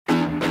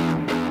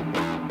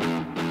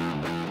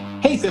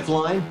fifth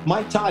line,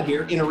 Mike Todd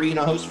here,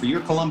 in-arena host for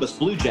your Columbus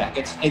Blue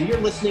Jackets, and you're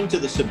listening to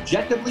the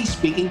Subjectively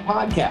Speaking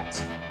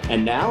podcast.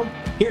 And now,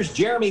 here's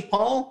Jeremy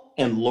Paul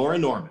and Laura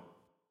Norman.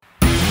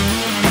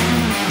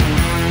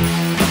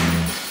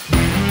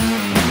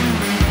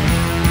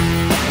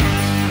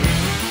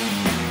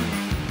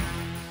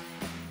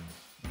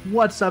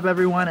 What's up,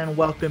 everyone, and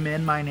welcome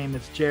in. My name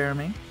is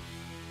Jeremy.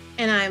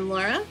 And I'm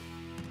Laura.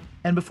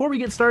 And before we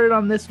get started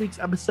on this week's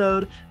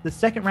episode, the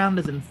second round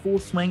is in full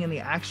swing and the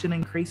action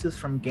increases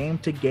from game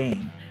to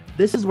game.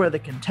 This is where the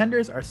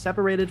contenders are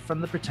separated from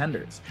the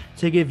pretenders.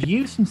 To give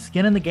you some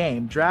skin in the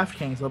game,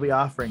 DraftKings will be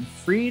offering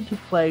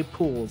free-to-play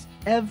pools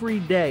every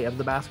day of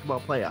the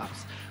basketball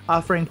playoffs,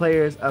 offering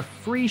players a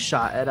free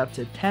shot at up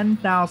to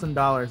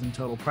 $10,000 in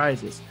total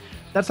prizes.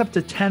 That's up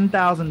to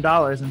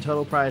 $10,000 in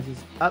total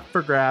prizes up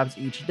for grabs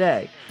each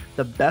day.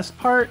 The best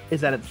part is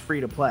that it's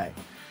free to play.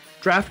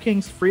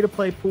 DraftKings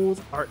free-to-play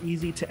pools are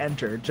easy to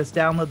enter. Just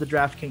download the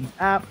DraftKings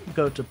app,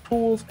 go to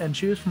pools, and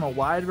choose from a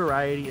wide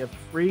variety of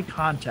free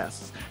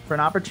contests for an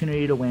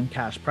opportunity to win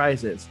cash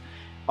prizes.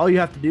 All you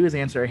have to do is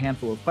answer a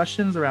handful of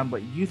questions around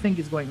what you think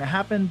is going to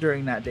happen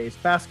during that day's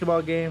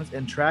basketball games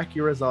and track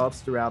your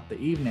results throughout the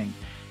evening.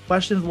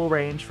 Questions will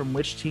range from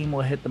which team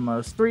will hit the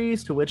most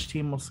threes to which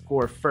team will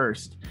score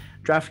first.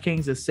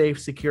 DraftKings is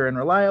safe, secure, and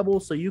reliable,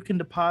 so you can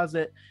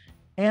deposit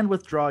and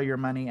withdraw your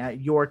money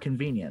at your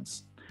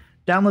convenience.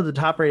 Download the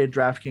top-rated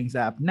DraftKings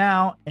app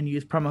now and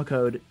use promo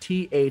code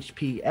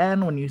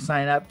THPN when you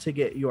sign up to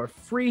get your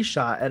free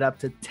shot at up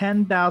to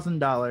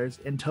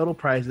 $10,000 in total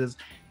prizes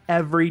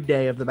every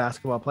day of the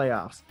basketball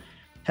playoffs.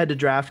 Head to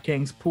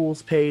DraftKings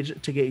Pools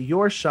page to get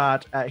your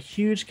shot at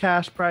huge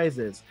cash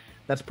prizes.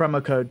 That's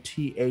promo code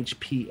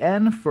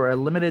THPN for a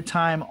limited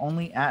time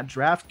only at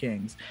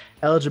DraftKings.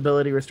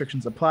 Eligibility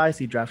restrictions apply.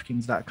 See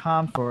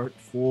DraftKings.com for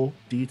full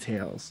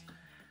details.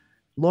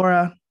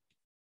 Laura,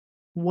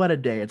 what a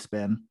day it's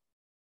been.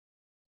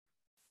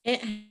 It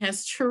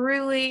has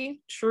truly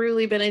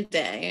been a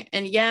day.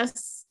 And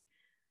yes,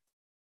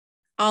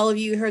 all of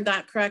you heard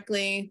that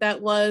correctly.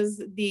 That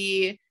was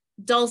the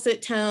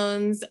dulcet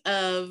tones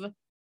of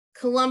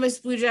Columbus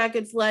Blue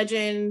Jackets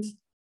legend,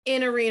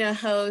 in-arena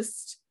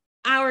host,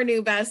 our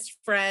new best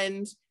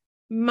friend,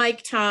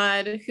 Mike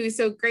Todd, who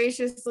so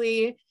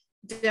graciously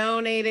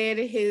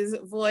donated his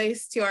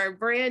voice to our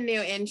brand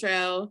new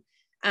intro.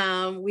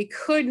 We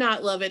could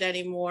not love it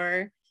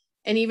anymore.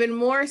 And even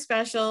more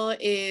special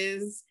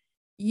is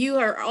you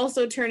are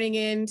also turning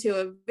into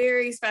a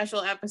very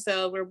special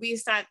episode where we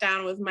sat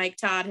down with Mike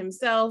Todd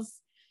himself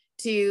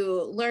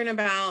to learn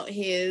about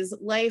his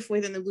life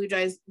within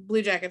the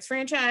Blue Jackets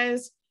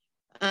franchise,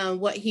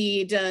 what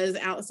he does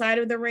outside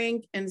of the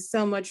rink, and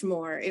so much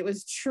more. It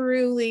was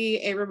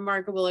truly a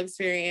remarkable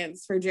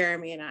experience for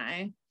Jeremy and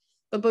I.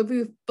 But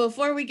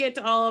before we get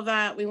to all of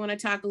that, we want to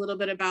talk a little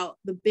bit about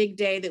the big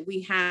day that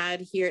we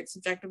had here at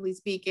Subjectively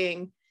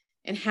Speaking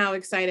and how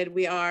excited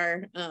we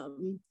are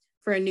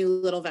for a new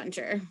little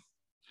venture.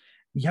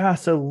 Yeah,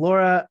 so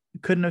Laura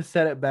couldn't have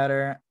said it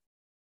better.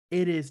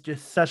 It is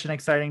just such an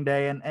exciting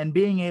day, and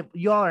being able,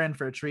 y'all are in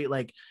for a treat.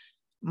 Like,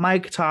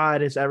 Mike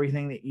Todd is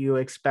everything that you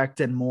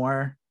expect and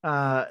more.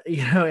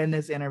 In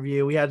this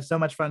interview, we had so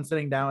much fun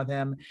sitting down with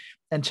him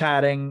and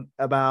chatting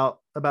about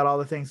all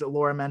the things that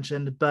Laura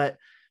mentioned. But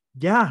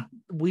yeah,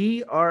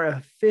 we are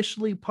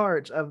officially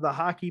part of the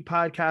Hockey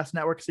Podcast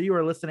Network. So you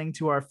are listening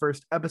to our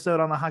first episode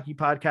on the Hockey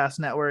Podcast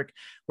Network.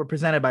 We're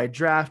presented by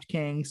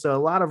DraftKings. So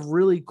a lot of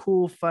really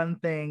cool, fun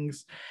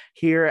things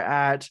here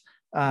at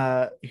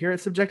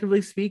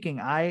Subjectively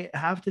Speaking. I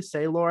have to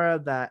say, Laura,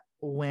 that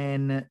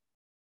when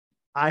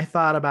I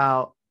thought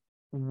about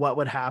what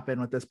would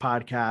happen with this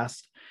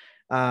podcast,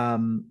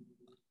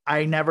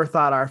 I never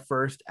thought our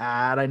first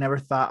ad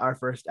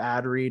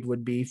read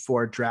would be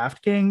for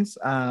DraftKings.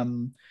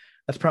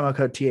 That's promo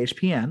code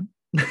THPN.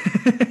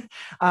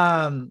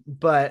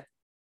 But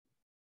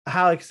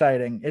how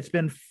exciting. It's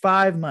been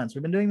 5 months.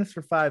 We've been doing this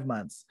for 5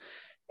 months.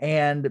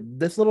 And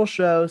this little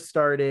show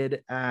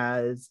started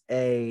as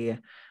a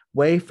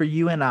way for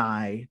you and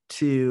I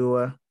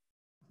to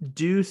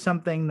do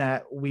something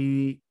that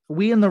we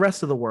and the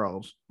rest of the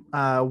world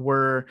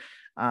were,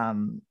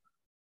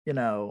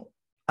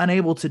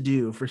 unable to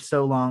do for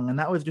so long. And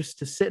that was just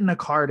to sit in a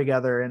car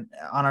together and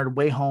on our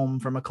way home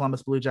from a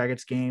Columbus Blue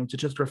Jackets game to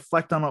just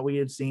reflect on what we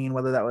had seen,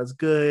 whether that was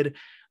good,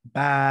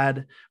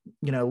 bad,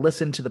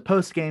 listen to the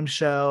post-game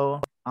show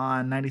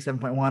on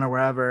 97.1 or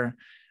wherever.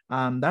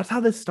 That's how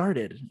this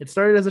started. It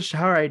started as a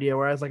shower idea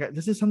where I was like,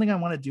 this is something I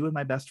want to do with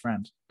my best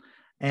friend.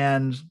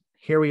 And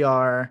here we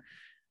are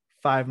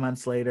 5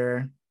 months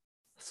later,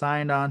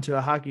 signed on to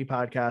a Hockey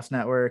Podcast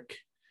Network.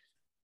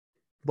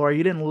 Laura,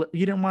 you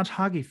didn't watch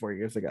hockey 4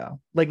 years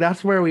ago. Like,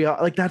 that's where we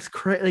are. Like, that's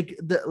crazy.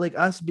 Like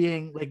us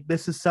being like,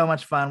 this is so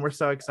much fun. We're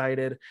so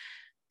excited.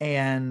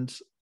 And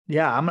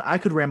yeah, I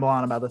could ramble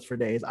on about this for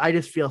days. I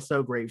just feel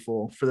so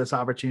grateful for this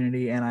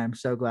opportunity. And I'm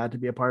so glad to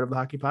be a part of the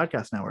Hockey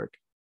Podcast Network.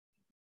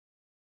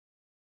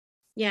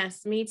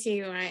 Yes, me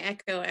too. I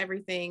echo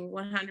everything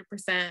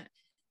 100%.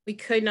 We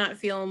could not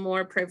feel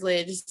more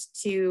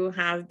privileged to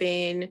have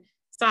been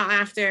sought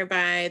after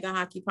by the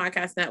Hockey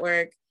Podcast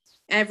Network.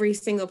 Every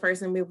single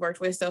person we've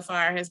worked with so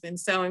far has been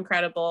so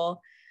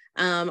incredible.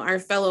 Our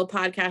fellow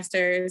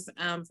podcasters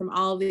from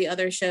all the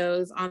other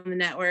shows on the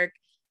network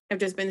have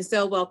just been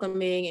so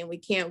welcoming, and we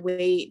can't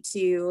wait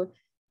to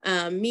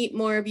meet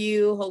more of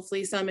you,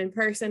 hopefully some in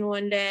person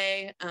one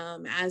day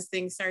as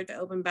things start to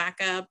open back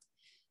up.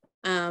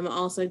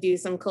 Also do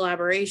some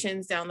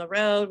collaborations down the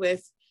road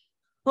with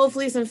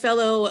hopefully some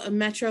fellow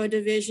Metro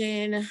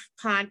Division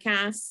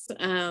podcasts,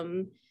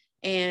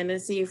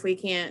 and see if we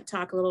can't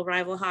talk a little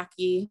rival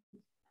hockey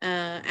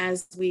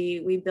as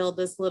we build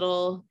this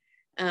little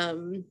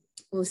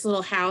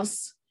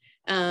house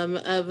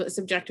of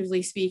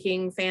Subjectively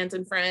Speaking fans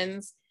and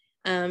friends.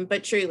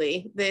 But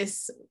truly,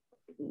 this,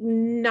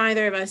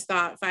 neither of us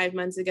thought 5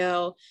 months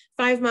ago,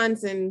 5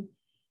 months and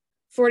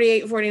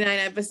 48, 49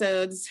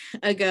 episodes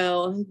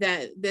ago,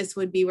 that this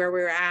would be where we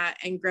were at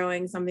and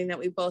growing something that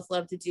we both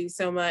love to do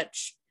so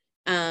much.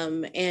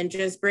 And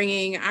just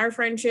bringing our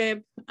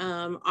friendship,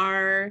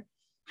 our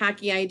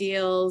hockey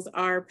ideals,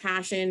 our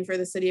passion for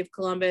the city of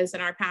Columbus,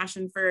 and our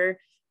passion for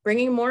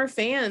bringing more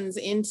fans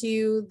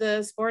into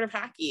the sport of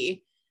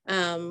hockey.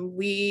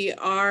 We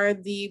are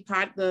the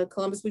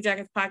Columbus Blue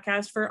Jackets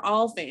podcast for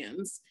all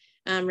fans,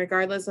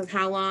 regardless of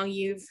how long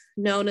you've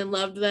known and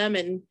loved them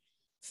and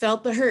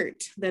felt the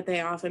hurt that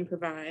they often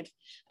provide.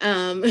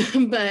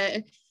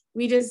 But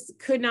we just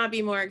could not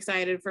be more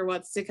excited for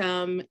what's to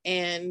come.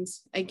 And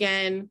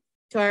again,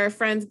 to our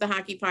friends at the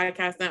Hockey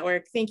Podcast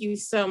Network, thank you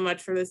so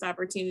much for this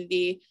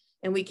opportunity.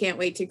 And we can't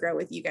wait to grow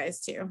with you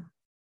guys too.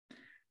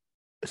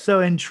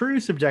 So in true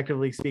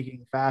Subjectively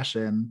Speaking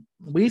fashion,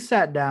 we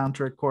sat down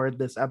to record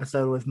this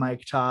episode with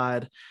Mike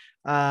Todd.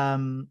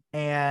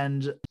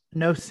 And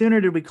no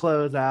sooner did we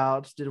close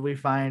out, did we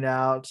find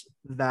out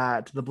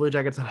that the Blue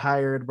Jackets had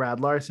hired Brad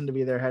Larson to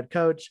be their head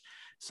coach.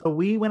 So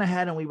we went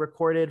ahead and we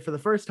recorded, for the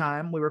first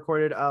time, we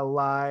recorded a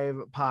live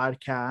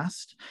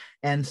podcast.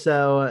 And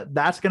so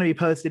that's going to be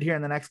posted here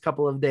in the next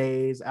couple of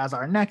days as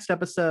our next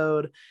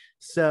episode.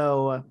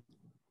 So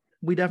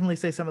we definitely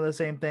say some of the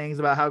same things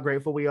about how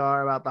grateful we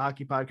are about the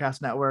Hockey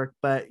Podcast Network,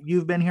 but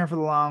you've been here for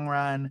the long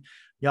run.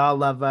 Y'all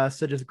love us.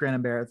 So just grin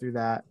and bear it through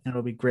that. And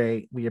it'll be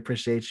great. We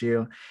appreciate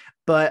you.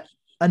 But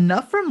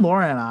enough from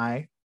Laura and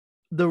I.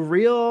 The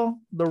real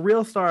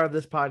star of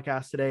this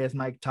podcast today is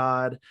Mike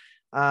Todd.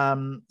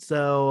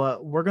 So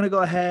we're going to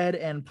go ahead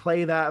and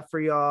play that for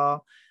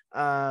y'all.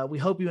 We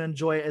hope you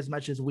enjoy it as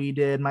much as we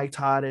did. Mike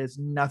Todd is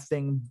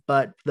nothing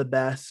but the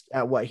best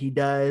at what he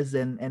does,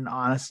 and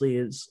honestly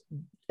is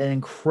an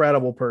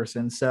incredible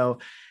person. So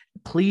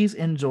please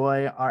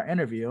enjoy our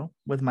interview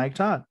with Mike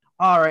Todd.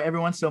 All right,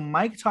 everyone. So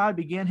Mike Todd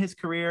began his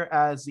career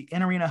as the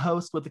in-arena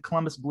host with the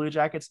Columbus Blue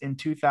Jackets in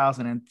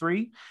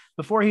 2003.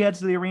 Before he heads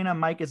to the arena,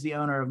 Mike is the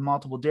owner of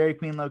multiple Dairy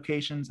Queen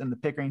locations in the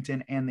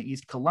Pickerington and the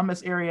East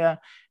Columbus area.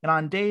 And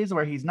on days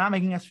where he's not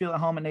making us feel at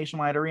home at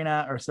Nationwide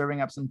Arena or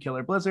serving up some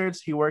killer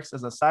blizzards, he works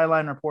as a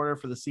sideline reporter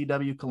for the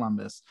CW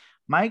Columbus.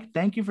 Mike,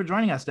 thank you for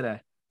joining us today.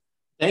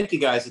 Thank you,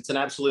 guys. It's an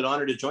absolute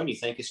honor to join you.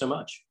 Thank you so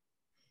much.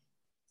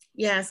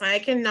 Yes, I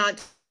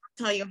cannot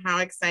tell you how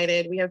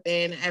excited we have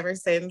been ever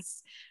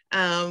since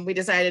we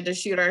decided to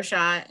shoot our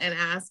shot and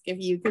ask if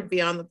you could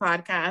be on the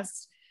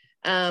podcast.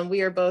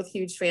 We are both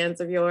huge fans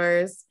of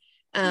yours.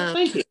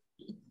 Thank you.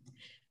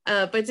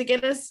 But to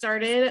get us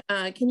started,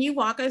 can you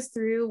walk us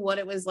through what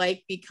it was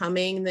like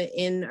becoming the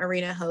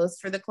in-arena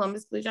host for the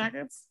Columbus Blue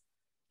Jackets?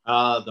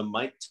 The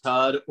Mike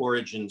Todd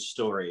origin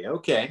story.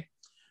 Okay.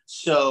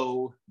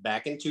 So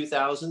back in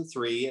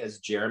 2003, as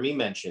Jeremy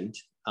mentioned,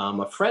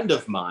 a friend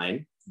of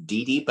mine,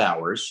 Dee Dee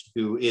Bowers,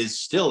 who is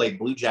still a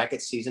Blue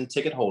Jackets season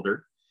ticket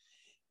holder,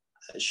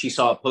 she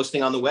saw a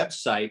posting on the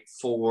website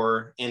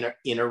for an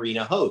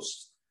in-arena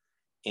host.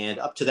 And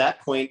up to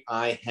that point,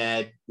 I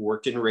had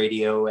worked in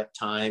radio at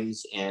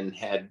times and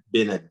had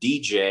been a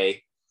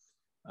DJ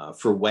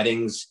for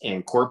weddings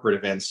and corporate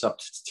events up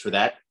to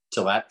that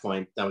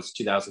point. That was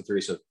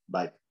 2003. So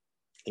by, I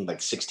think,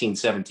 like 16,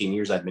 17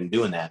 years, I've been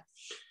doing that.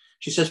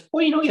 She says,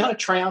 well, you ought to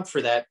try out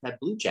for that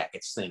Blue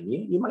Jackets thing.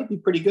 You might be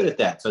pretty good at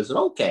that. So I said,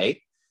 okay.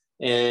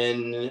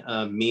 And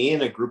me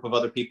and a group of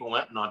other people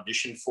went and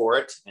auditioned for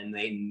it, and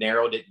they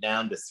narrowed it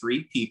down to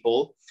 3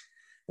 people.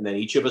 And then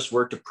each of us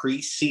worked a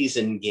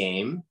preseason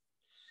game.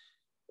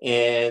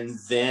 And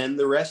then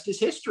the rest is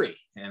history.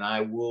 And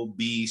I will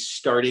be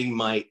starting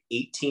my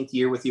 18th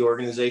year with the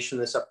organization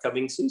this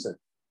upcoming season.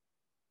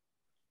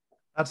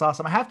 That's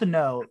awesome. I have to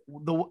know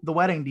the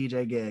wedding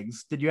DJ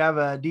gigs. Did you have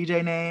a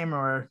DJ name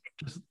or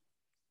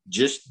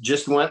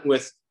just went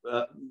with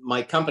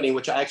my company,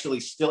 which I actually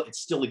still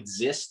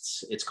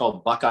exists. It's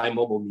called Buckeye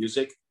Mobile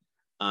Music.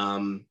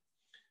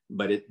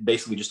 But it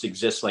basically just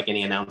exists like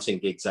any announcing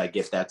gigs I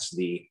get. That's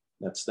the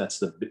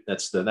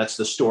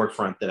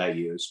storefront that I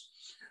use.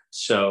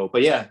 So,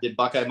 but yeah, did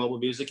Buckeye Mobile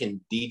Music and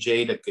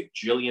DJ'd a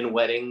gajillion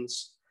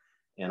weddings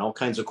and all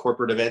kinds of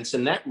corporate events.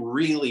 And that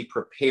really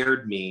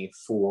prepared me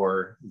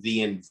for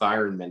the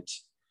environment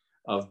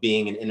of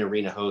being an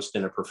in-arena host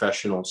in a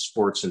professional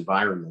sports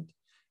environment.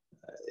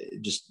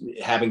 just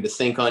having to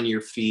think on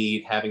your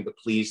feet, having to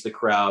please the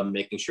crowd,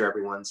 making sure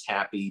everyone's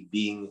happy,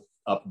 being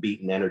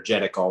upbeat and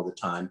energetic all the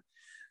time.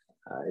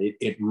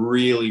 It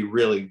really,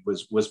 really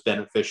was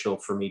beneficial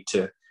for me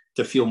to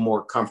feel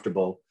more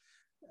comfortable,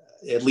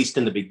 at least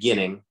in the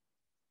beginning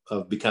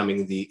of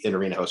becoming the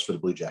in-arena host for the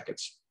Blue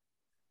Jackets.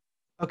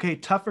 Okay,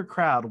 tougher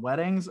crowd,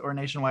 weddings or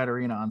Nationwide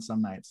Arena on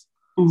some nights?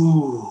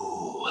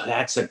 Ooh,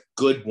 that's a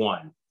good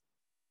one.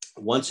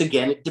 Once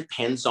again, it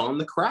depends on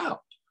the crowd.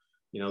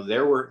 You know,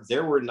 there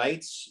were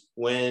nights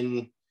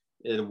when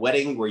at a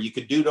wedding where you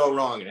could do no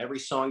wrong, and every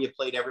song you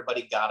played,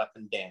 everybody got up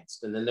and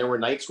danced. And then there were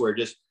nights where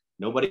just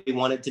nobody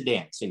wanted to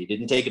dance, and you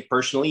didn't take it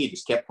personally. You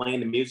just kept playing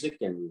the music,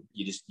 and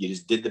you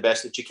just did the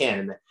best that you can.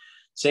 And the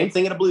same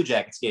thing at a Blue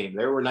Jackets game.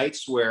 There were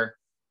nights where,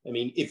 I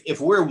mean, if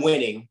we're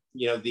winning,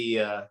 you know,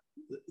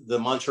 the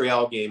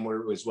Montreal game where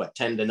it was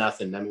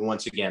 10-0. I mean,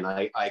 once again,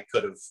 I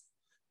could have,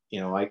 you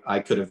know, I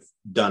could have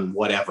done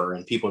whatever,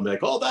 and people would be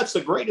like, "Oh, that's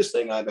the greatest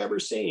thing I've ever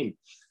seen,"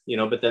 you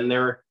know. But then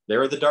there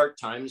are the dark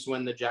times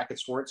when the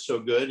Jackets weren't so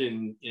good,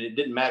 and it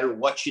didn't matter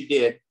what you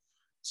did.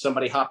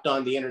 Somebody hopped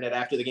on the internet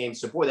after the game and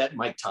said, "Boy, that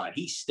Mike Todd,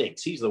 he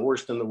stinks. He's the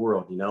worst in the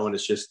world," you know. And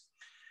it's just,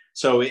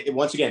 so it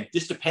once again,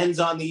 just depends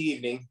on the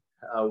evening,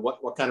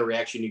 what kind of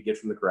reaction you get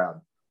from the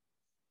crowd.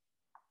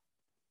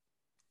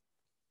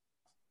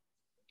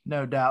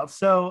 No doubt.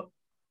 So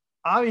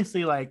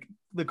obviously, like,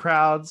 the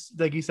crowds,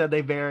 like you said,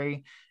 they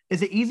vary.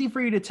 Is it easy for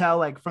you to tell,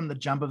 like, from the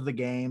jump of the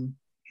game,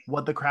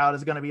 what the crowd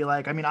is going to be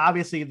like? I mean,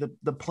 obviously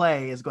the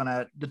play is going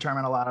to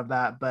determine a lot of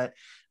that, but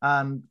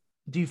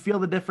do you feel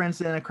the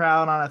difference in a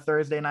crowd on a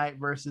Thursday night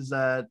versus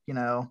a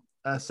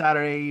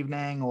Saturday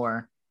evening?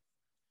 Or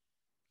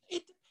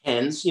it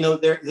depends. You know,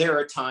 there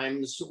are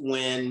times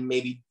when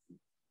maybe,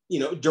 you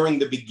know, during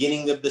the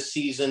beginning of the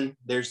season,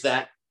 there's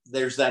that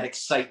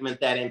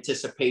excitement, that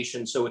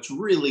anticipation. So it's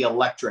really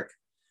electric.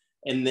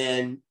 And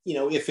then, you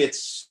know, if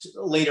it's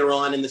later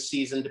on in the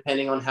season,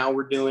 depending on how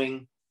we're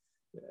doing,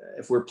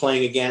 if we're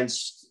playing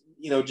against,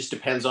 you know, just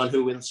depends on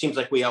who. It seems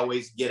like we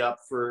always get up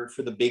for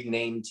the big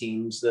name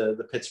teams,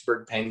 the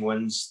Pittsburgh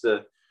Penguins,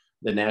 the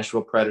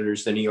Nashville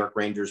Predators, the New York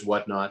Rangers,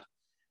 whatnot.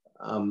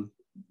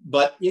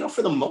 But, you know,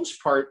 for the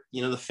most part,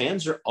 you know, the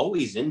fans are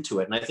always into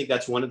it. And I think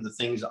that's one of the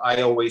things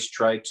I always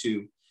try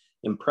to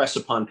impress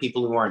upon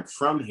people who aren't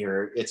from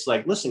here. It's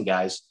like, listen,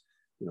 guys,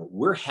 you know,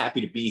 we're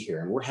happy to be here,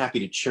 and we're happy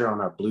to cheer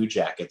on our Blue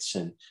Jackets.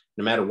 And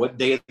no matter what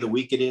day of the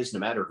week it is, no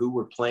matter who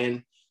we're playing,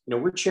 you know,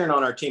 we're cheering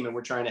on our team, and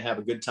we're trying to have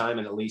a good time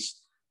and at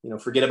least, you know,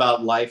 forget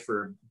about life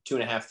for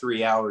 2.5,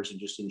 3 hours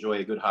and just enjoy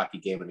a good hockey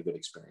game and a good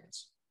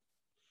experience.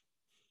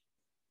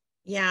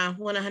 Yeah,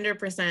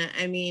 100%.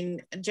 I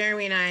mean,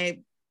 Jeremy and I,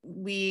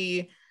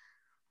 we,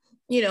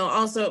 you know,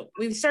 also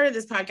we've started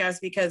this podcast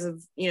because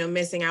of, you know,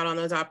 missing out on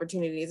those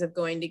opportunities of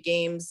going to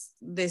games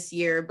this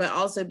year, but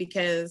also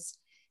because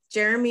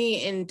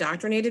Jeremy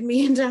indoctrinated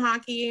me into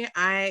hockey.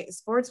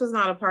 Sports was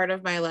not a part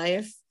of my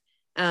life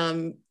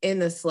in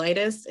the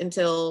slightest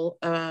until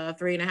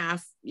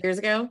 3.5 years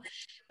ago,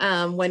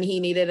 when he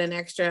needed an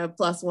extra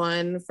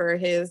 +1 for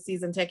his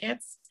season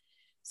tickets.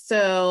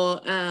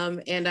 So,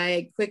 and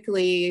I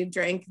quickly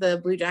drank the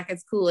Blue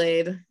Jackets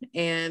Kool-Aid,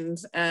 and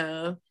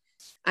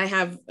I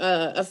have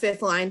a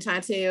fifth line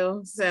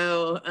tattoo,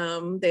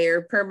 so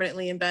they're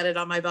permanently embedded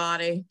on my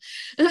body.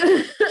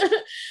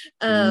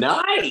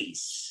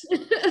 Nice.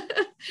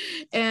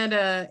 And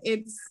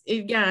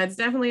it's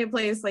definitely a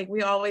place, like,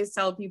 we always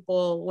tell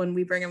people when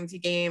we bring them to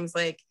games,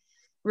 like,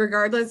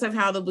 regardless of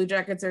how the Blue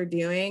Jackets are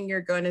doing,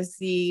 you're going to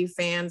see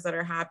fans that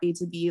are happy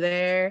to be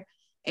there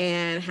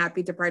and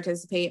happy to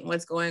participate in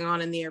what's going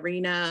on in the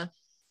arena,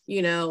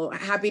 you know,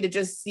 happy to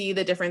just see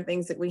the different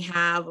things that we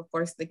have, of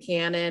course, the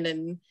cannon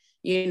and,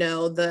 you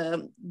know,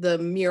 the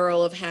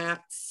mural of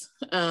hats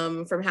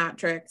from Hat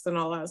Tricks and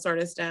all that sort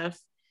of stuff.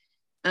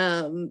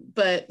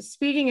 But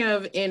speaking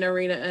of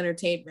in-arena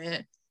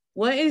entertainment,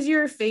 what is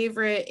your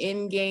favorite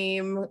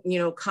in-game, you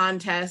know,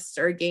 contest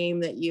or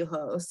game that you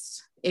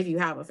host, if you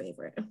have a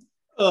favorite?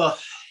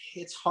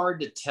 It's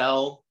hard to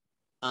tell.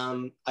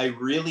 I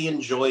really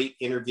enjoy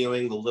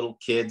interviewing the little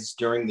kids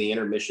during the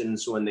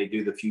intermissions when they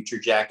do the Future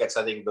Jackets.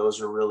 I think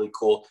those are really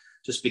cool,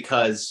 just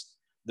because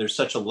there's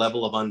such a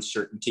level of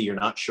uncertainty. You're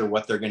not sure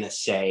what they're going to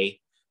say.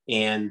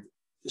 And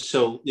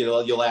so, you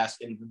know, you'll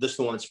ask, and this is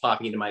the one that's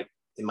popping into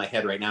my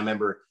head right now. I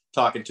remember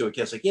talking to a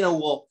kid, like, you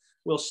know,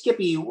 well,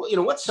 Skippy, you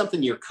know, what's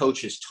something your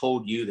coach has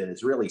told you that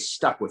has really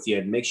stuck with you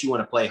and makes you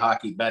want to play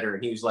hockey better?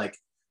 And he was like,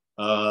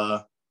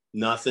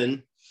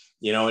 nothing,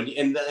 you know,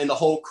 and the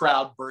whole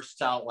crowd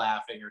bursts out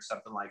laughing or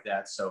something like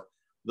that. So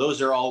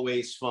those are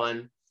always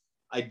fun.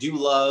 I do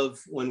love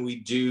when we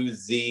do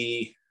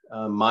the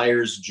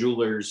Myers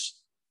Jewelers,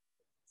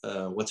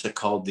 what's it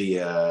called?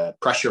 The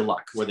pressure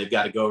luck, where they've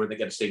got to go over, they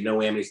got to say no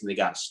amnities and they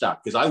got to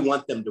stop, because I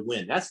want them to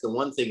win. That's the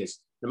one thing, is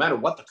no matter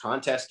what the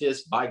contest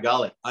is, by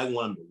golly, I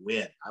want them to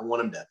win. I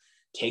want them to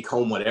take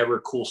home whatever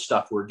cool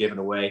stuff we're giving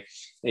away.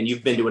 And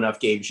you've been to enough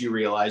games, you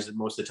realize that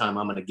most of the time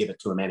I'm going to give it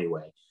to them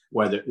anyway,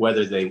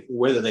 whether they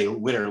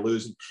win or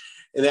lose.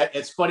 And that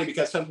it's funny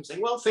because some people say,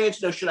 well, fans,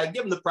 should I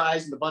give him the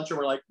prize? And a bunch of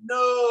them are like,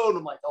 no. And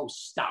I'm like, oh,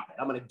 stop it.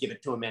 I'm going to give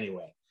it to him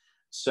anyway.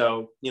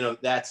 So,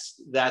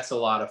 that's a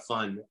lot of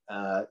fun.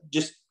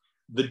 Just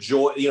the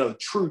joy,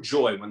 true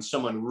joy when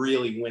someone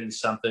really wins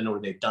something or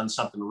they've done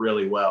something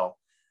really well.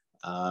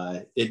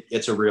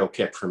 It's a real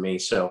kick for me.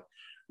 So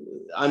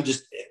I'm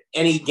just,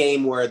 any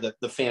game where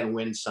the fan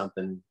wins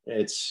something,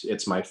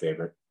 it's my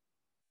favorite.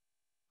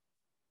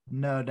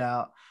 No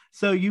doubt.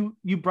 So you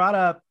brought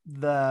up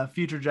the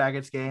Future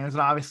Jackets games,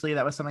 and obviously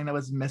that was something that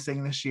was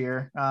missing this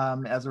year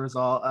as a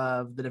result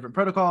of the different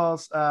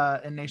protocols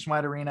in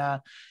Nationwide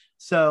Arena.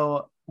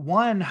 So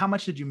one, how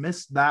much did you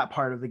miss that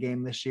part of the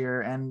game this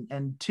year?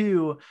 And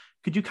two,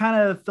 could you kind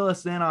of fill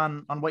us in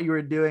on what you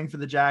were doing for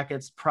the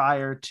Jackets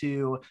prior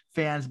to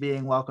fans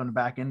being welcomed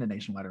back into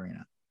Nationwide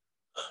Arena?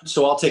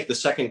 So I'll take the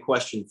second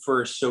question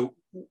first. So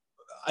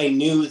I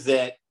knew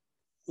that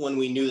when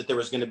we knew that there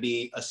was going to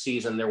be a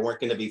season, there weren't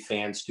going to be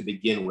fans to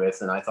begin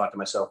with. And I thought to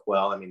myself,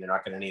 well, I mean, they're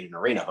not going to need an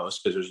arena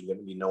host because there's going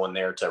to be no one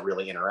there to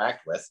really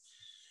interact with.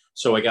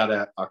 So I got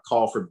a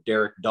call from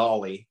Derek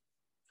Dawley,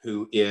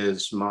 who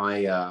is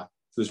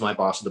who's my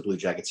boss of the Blue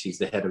Jackets. He's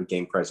the head of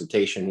game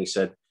presentation. He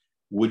said,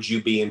 would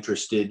you be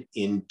interested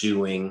in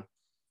doing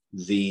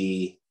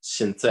the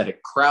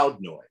synthetic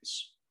crowd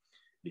noise?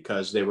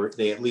 Because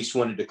they at least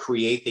wanted to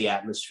create the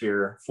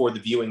atmosphere for the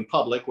viewing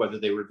public, whether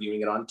they were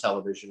viewing it on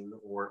television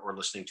or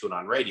listening to it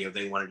on radio.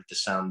 They wanted it to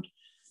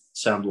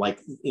sound like,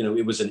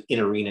 it was an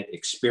in-arena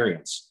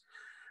experience.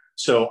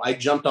 So I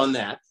jumped on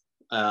that.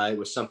 It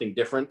was something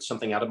different,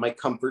 something out of my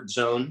comfort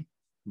zone,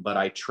 but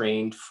I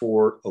trained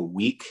for a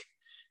week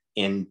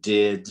and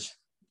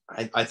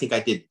I think I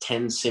did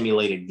 10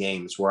 simulated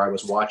games where I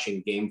was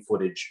watching game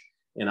footage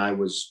and I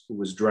was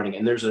running.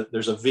 And there's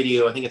a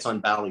video, I think it's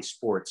on Bally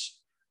Sports,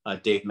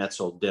 Dave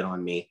Metzel did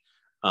on me,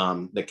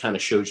 that kind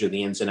of shows you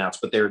the ins and outs.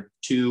 But there are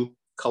 2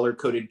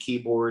 color-coded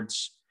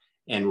keyboards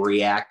and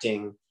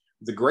reacting.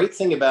 The great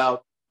thing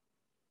about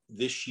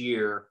this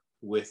year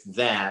with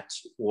that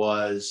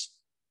was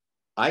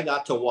I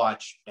got to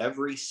watch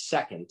every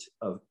second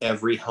of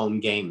every home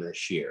game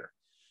this year.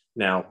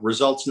 Now,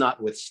 results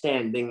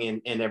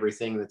notwithstanding and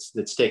everything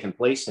that's taken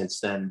place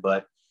since then,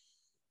 but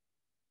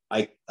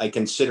I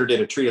considered it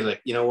a treat. I was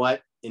like, you know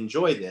what?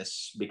 Enjoy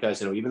this,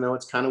 because even though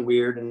it's kind of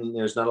weird and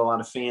there's not a lot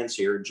of fans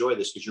here, enjoy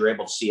this because you're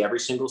able to see every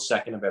single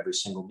second of every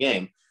single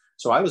game.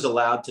 So I was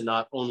allowed to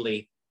not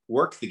only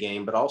work the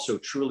game but also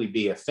truly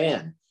be a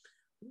fan.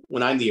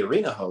 When I'm the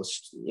arena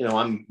host,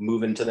 I'm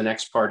moving to the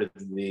next part of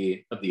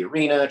the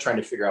arena, trying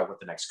to figure out what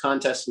the next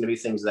contest is going to be,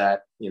 things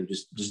that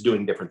just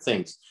doing different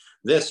things.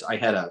 This, I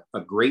had a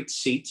great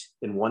seat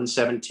in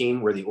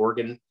 117 where the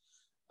organ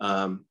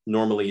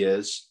normally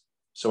is,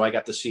 so I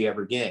got to see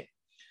every game.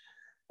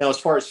 Now, as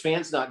far as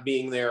fans not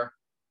being there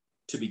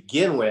to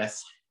begin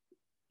with,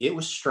 it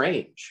was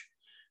strange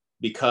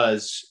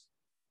because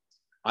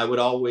I would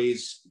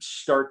always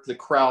start the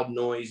crowd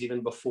noise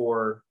even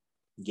before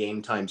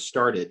game time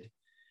started.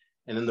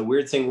 And then the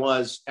weird thing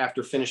was,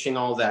 after finishing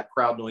all that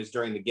crowd noise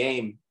during the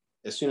game,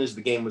 as soon as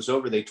the game was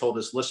over, they told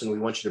us, listen, we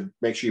want you to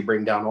make sure you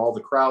bring down all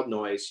the crowd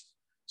noise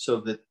so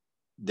that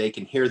they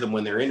can hear them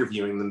when they're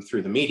interviewing them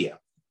through the media.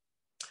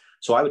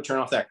 So I would turn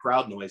off that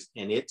crowd noise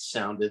and it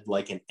sounded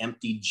like an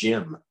empty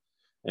gym.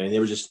 I mean, there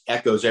were just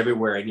echoes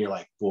everywhere. And you're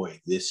like, boy,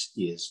 this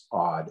is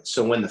odd.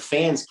 So when the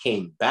fans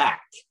came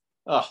back,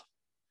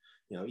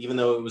 even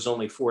though it was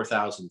only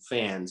 4,000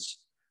 fans,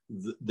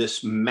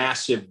 this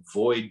massive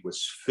void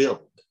was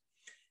filled.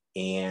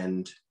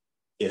 And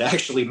it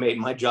actually made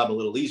my job a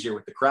little easier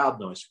with the crowd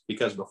noise,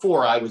 because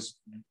before I was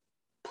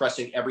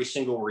pressing every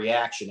single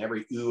reaction,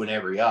 every ooh and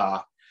every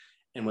ah.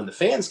 And when the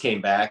fans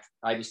came back,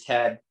 I just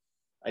had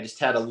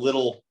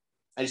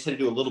to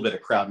do a little bit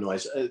of crowd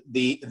noise.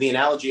 The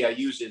analogy I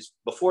use is,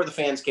 before the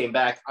fans came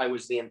back, I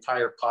was the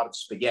entire pot of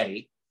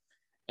spaghetti.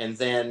 And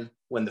then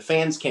when the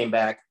fans came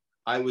back,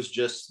 I was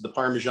just the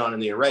Parmesan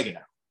and the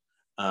oregano.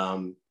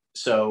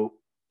 So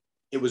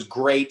it was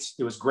great.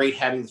 It was great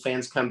having the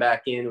fans come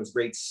back in. It was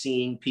great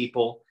seeing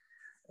people,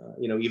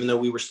 even though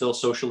we were still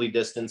socially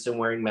distanced and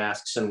wearing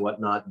masks and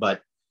whatnot,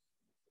 but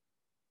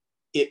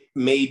it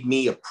made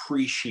me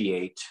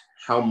appreciate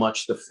how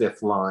much the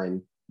fifth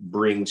line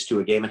brings to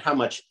a game and how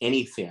much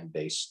any fan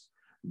base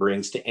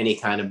brings to any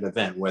kind of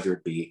event, whether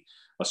it be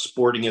a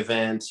sporting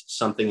event,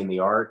 something in the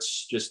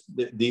arts, just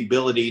the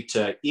ability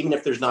to, even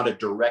if there's not a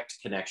direct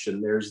connection,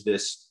 there's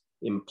this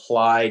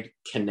implied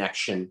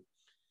connection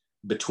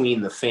between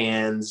the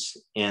fans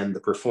and the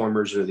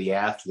performers or the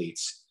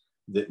athletes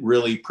that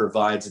really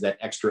provides that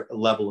extra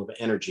level of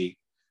energy.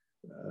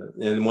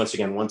 And once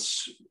again,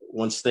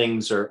 once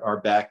things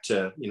are back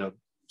to,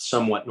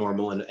 somewhat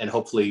normal, and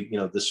hopefully,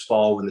 this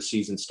fall when the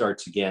season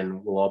starts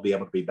again, we'll all be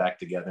able to be back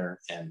together.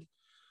 And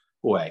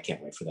boy, I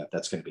can't wait for that.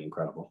 That's going to be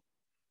incredible.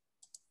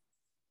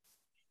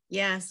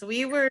 Yes,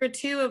 we were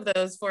 2 of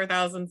those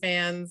 4,000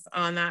 fans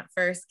on that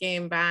first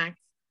game back,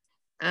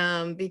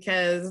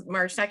 because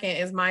March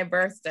 2nd is my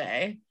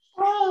birthday.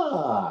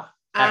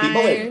 Happy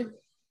belated.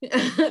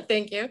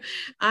 Thank you.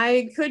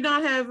 I could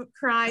not have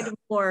cried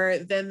more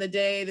than the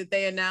day that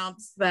they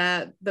announced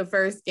that the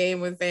first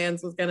game with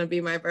fans was going to be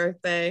my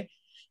birthday.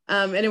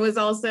 And it was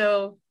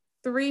also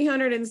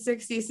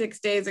 366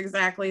 days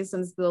exactly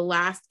since the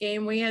last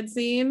game we had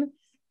seen,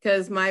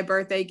 because my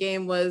birthday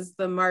game was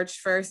the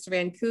March 1st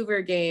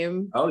Vancouver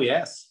game. Oh,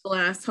 yes. The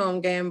last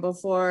home game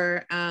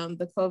before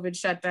the COVID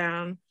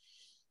shutdown.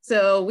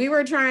 So we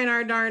were trying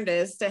our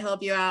darndest to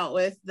help you out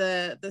with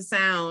the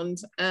sound.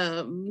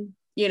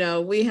 You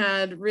know, we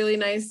had really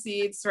nice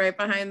seats right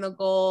behind the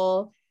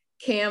goal.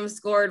 Cam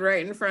scored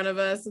right in front of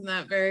us in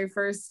that very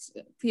first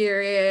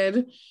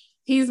period.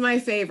 He's my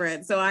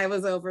favorite, so I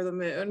was over the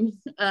moon.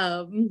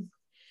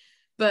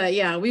 But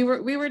yeah, we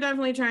were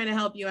definitely trying to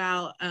help you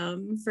out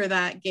for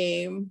that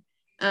game.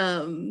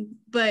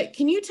 But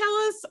can you tell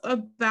us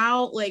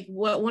about like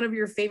what one of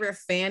your favorite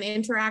fan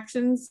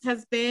interactions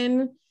has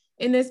been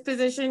in this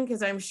position?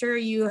 Because I'm sure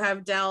you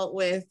have dealt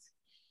with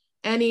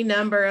any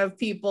number of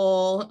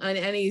people in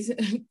any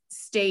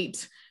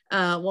state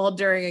while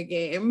during a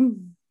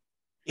game.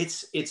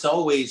 It's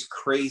always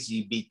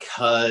crazy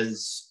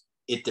because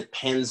it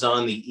depends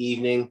on the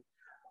evening.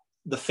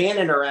 The fan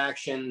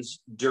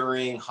interactions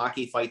during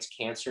Hockey Fights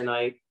Cancer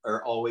Night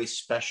are always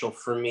special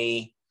for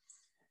me.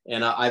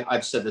 And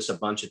I've said this a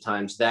bunch of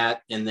times,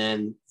 that, and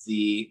then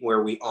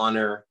where we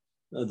honor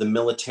the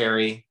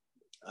military.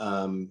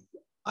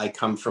 I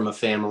come from a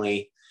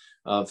family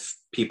of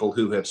people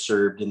who have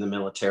served in the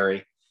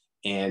military.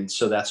 And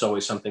so that's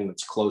always something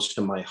that's close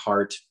to my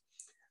heart.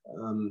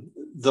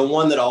 The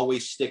one that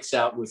always sticks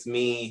out with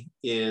me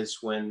is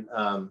when,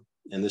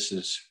 and this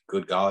is,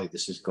 good golly,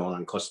 this is going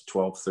on close to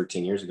 12,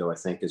 13 years ago, I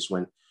think, is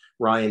when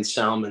Ryan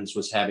Salmons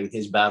was having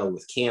his battle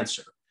with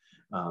cancer.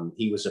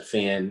 He was a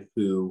fan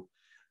who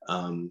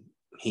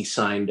he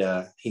signed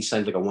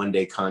like a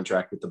one-day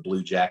contract with the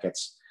Blue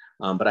Jackets,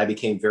 but I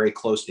became very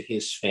close to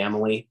his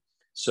family.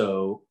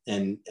 So,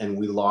 and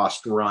we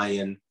lost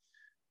Ryan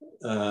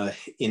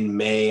in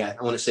May. I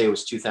want to say it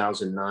was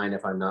 2009,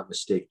 if I'm not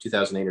mistaken,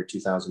 2008 or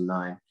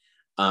 2009.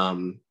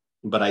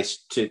 But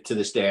to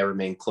this day, I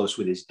remain close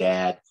with his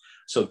dad.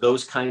 So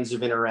those kinds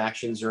of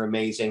interactions are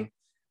amazing.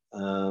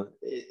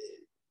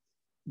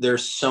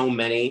 There's so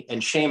many,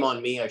 and shame on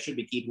me. I should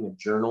be keeping a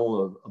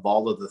journal of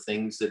all of the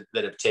things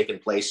that have taken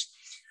place.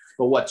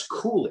 But what's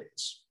cool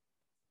is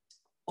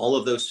all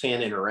of those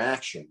fan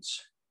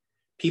interactions,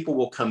 people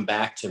will come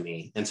back to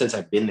me. And since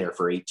I've been there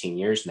for 18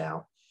 years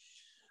now,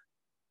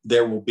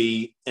 there will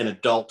be an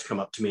adult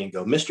come up to me and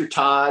go, "Mr.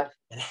 Todd,"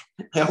 and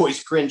I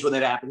always cringe when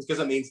that happens because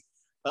it means,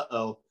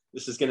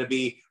 this is going to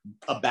be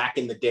a back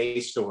in the day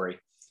story.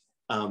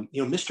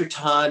 "Mr.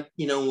 Todd,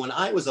 when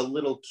I was a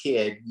little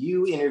kid,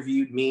 you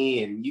interviewed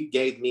me and you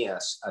gave me a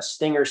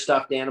stinger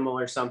stuffed animal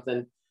or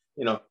something."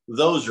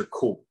 Those are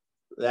cool.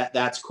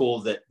 That's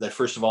cool that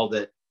first of all,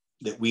 that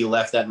we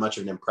left that much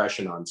of an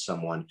impression on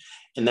someone.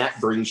 And that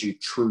brings you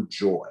true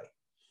joy,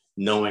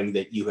 knowing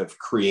that you have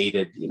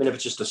created, even if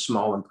it's just a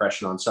small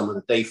impression on someone,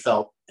 that they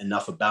felt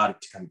enough about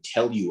it to come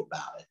tell you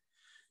about it.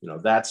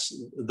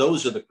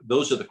 Those are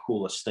the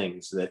coolest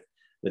things that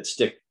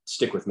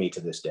stick with me to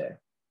this day.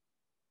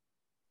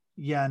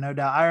 Yeah, no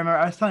doubt.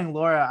 I was telling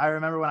Laura, I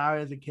remember when I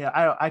was a kid,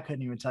 I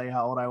couldn't even tell you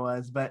how old I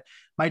was, but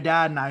my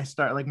dad and I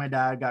my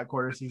dad got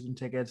quarter season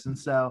tickets. And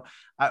so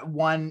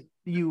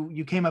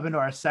you came up into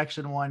our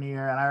section one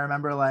year, and I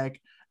remember like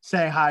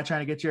saying hi,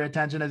 trying to get your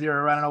attention as you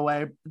were running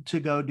away to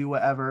go do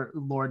whatever,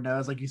 Lord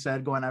knows, like you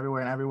said, going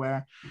everywhere and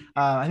everywhere.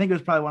 I think it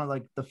was probably one of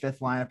like the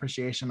fifth line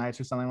appreciation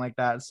nights or something like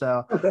that.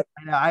 So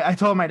I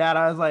told my dad,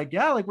 I was like,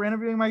 yeah, like we're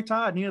interviewing Mike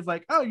Todd. And he was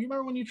like, "Oh, you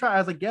remember when you tried?" I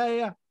was like,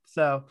 yeah.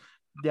 So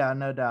yeah,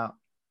 no doubt.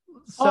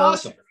 So,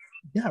 awesome.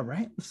 Yeah,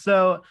 right.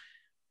 So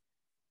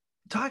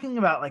talking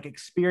about like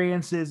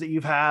experiences that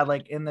you've had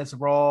like in this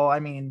role, I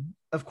mean,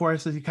 of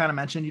course, as you kind of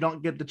mentioned, you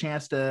don't get the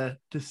chance to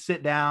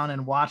sit down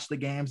and watch the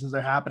games as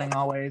they're happening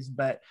always,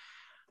 but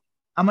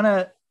I'm going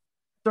to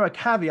throw a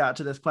caveat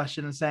to this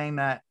question and saying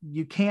that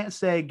you can't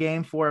say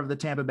game 4 of the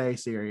Tampa Bay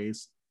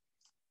series.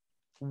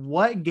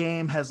 What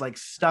game has like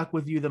stuck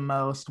with you the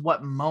most?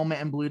 What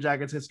moment in Blue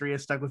Jackets history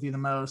has stuck with you the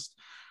most?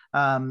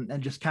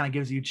 And just kind of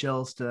gives you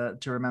chills to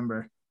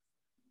remember.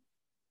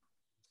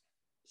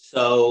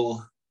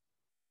 So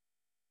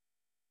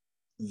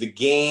the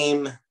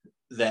game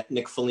that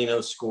Nick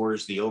Foligno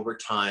scores the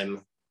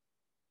overtime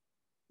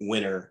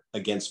winner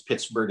against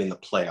Pittsburgh in the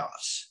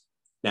playoffs.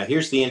 Now,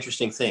 here's the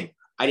interesting thing.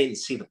 I didn't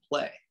see the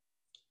play.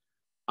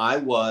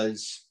 And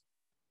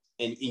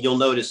you'll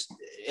notice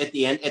at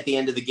the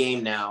end of the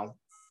game now,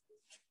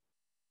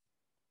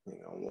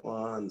 hang on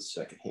one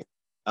second here.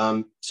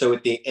 So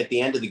at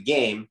the end of the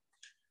game,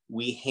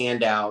 we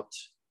hand out,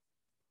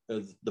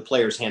 the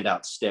players hand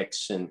out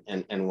sticks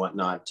and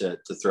whatnot to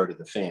throw to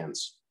the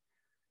fans.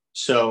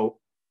 So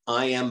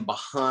I am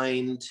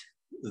behind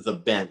the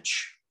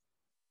bench,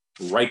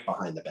 right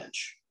behind the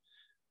bench.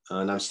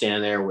 And I'm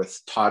standing there with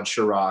Todd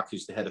Sharrock,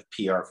 who's the head of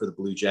PR for the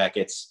Blue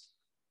Jackets,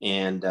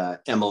 and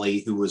Emily,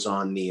 who was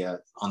on the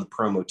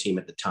promo team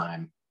at the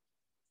time.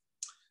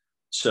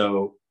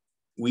 So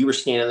we were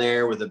standing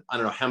there with I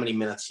don't know how many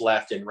minutes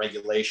left in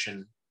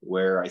regulation,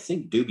 where I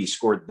think Doobie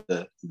scored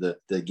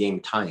the game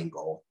tying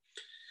goal.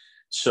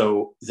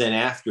 So then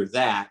after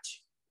that,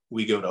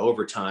 we go to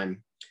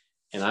overtime,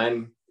 and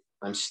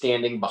I'm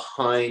standing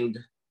behind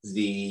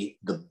the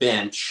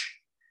bench,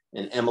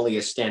 and Emily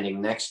is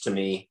standing next to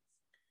me,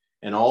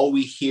 and all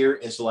we hear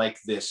is like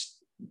this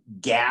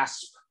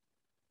gasp,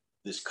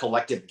 this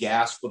collective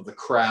gasp of the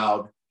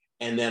crowd,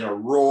 and then a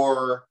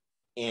roar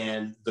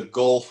and the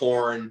goal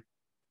horn,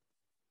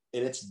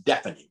 and it's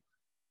deafening.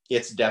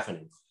 It's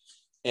deafening.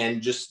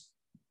 And just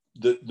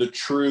the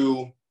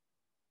true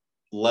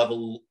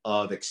level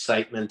of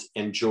excitement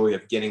and joy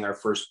of getting our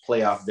first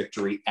playoff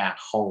victory at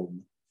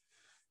home,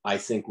 I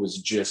think was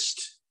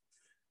just,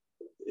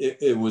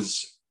 it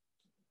was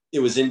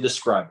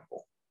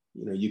indescribable.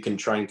 You know, you can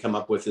try and come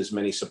up with as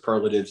many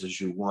superlatives as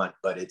you want,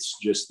 but it's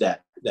just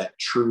that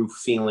true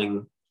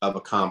feeling of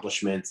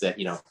accomplishment that,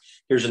 you know,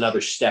 here's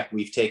another step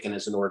we've taken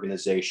as an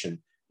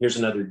organization. Here's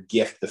another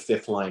gift the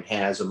fifth line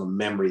has of a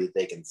memory that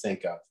they can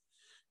think of.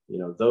 You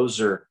know,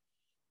 those are,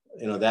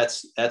 you know,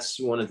 that's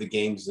one of the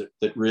games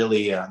that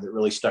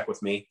really stuck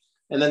with me.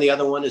 And then the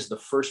other one is the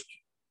first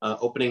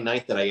opening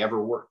night that I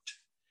ever worked.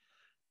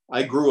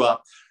 I grew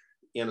up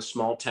in a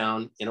small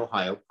town in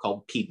Ohio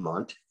called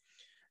Piedmont,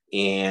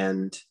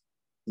 and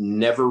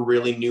never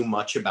really knew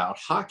much about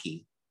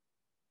hockey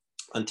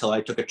until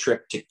I took a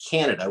trip to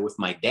Canada with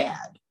my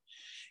dad.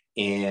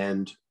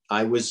 And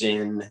I was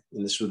and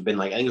this would have been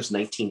like, I think it was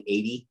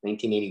 1980,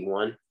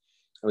 1981.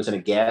 I was in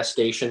a gas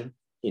station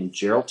in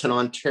Geraldton,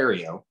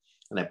 Ontario,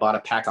 and I bought a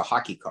pack of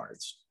hockey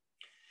cards.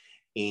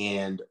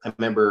 And I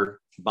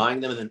remember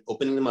buying them and then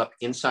opening them up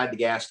inside the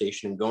gas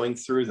station and going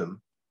through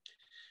them.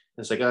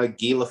 And it's like,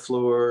 Guy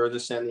Lafleur,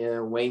 this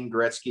and Wayne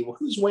Gretzky. Well,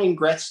 who's Wayne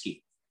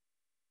Gretzky?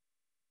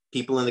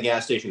 People in the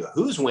gas station go,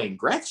 who's Wayne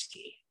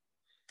Gretzky?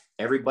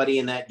 Everybody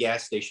in that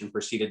gas station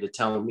proceeded to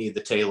tell me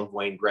the tale of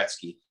Wayne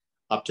Gretzky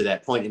up to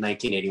that point in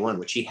 1981,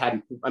 which he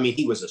hadn't, I mean,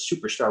 he was a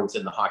superstar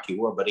within the hockey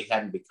world, but he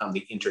hadn't become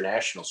the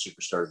international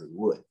superstar that he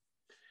would.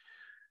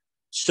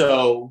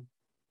 So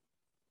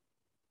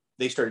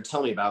they started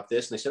telling me about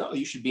this, and they said, oh,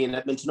 you should be an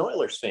Edmonton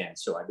Oilers fan.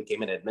 So I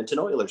became an Edmonton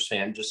Oilers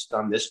fan just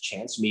on this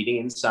chance meeting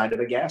inside of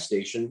a gas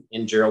station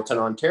in Geraldton,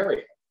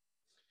 Ontario.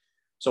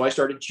 So I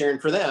started cheering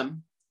for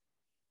them.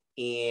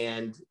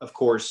 And of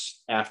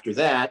course, after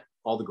that,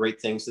 all the great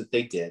things that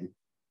they did,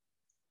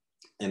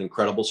 an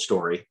incredible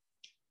story.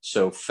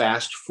 So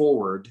fast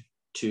forward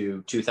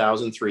to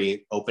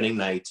 2003 opening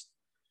night,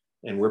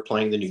 and we're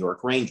playing the New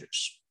York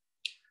Rangers.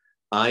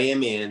 I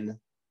am in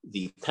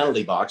the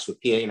penalty box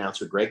with PA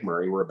announcer Greg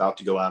Murray. We're about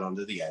to go out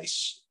onto the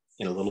ice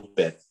in a little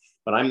bit,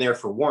 but I'm there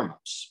for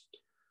warmups.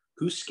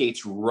 Who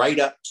skates right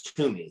up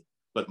to me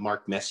but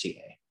Mark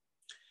Messier?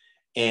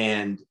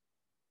 And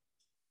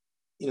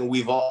you know,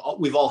 we've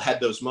all had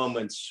those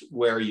moments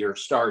where you're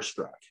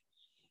starstruck,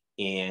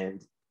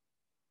 and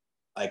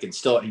I can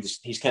still,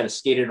 he's kind of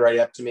skated right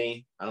up to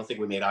me. I don't think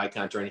we made eye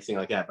contact or anything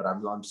like that, but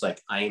I'm just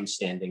like, I am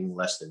standing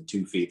less than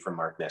 2 feet from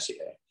Mark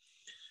Messier.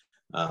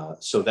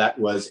 So that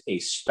was a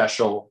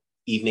special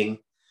evening,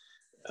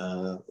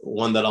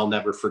 one that I'll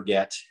never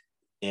forget.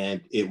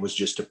 And it was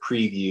just a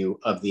preview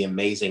of the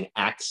amazing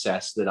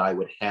access that I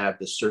would have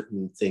to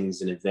certain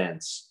things and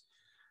events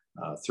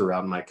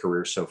throughout my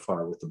career so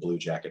far with the Blue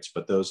Jackets.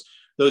 But those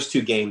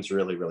 2 games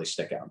really, really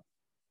stick out.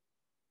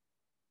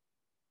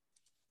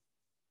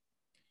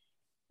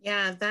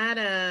 Yeah,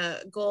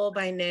 that goal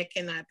by Nick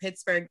in that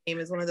Pittsburgh game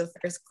is one of the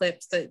first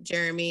clips that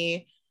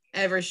Jeremy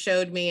ever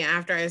showed me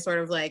after I sort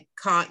of like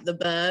caught the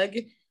bug.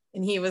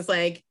 And he was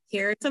like,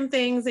 here are some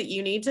things that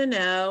you need to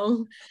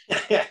know.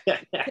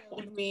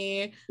 Showed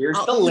me here's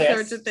all the list.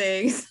 sorts of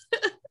things.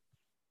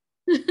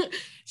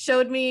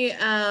 Showed me,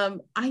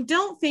 I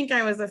don't think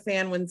I was a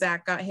fan when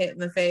Zach got hit in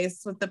the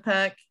face with the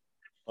puck.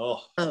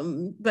 Oh,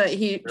 but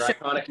he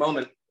iconic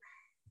moment.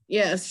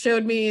 Yes,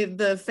 showed me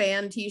the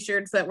fan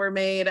t-shirts that were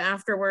made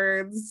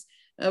afterwards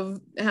of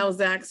how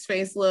Zach's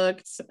face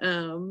looked.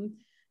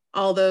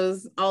 All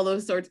those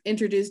sorts,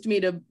 introduced me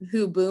to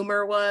who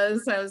Boomer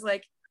was. I was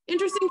like,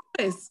 interesting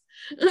choice.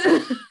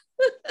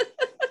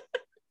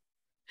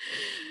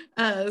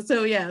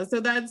 So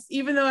that's,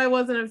 even though I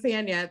wasn't a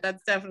fan yet,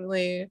 that's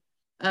definitely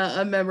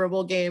a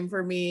memorable game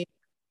for me,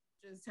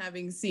 just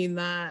having seen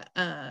that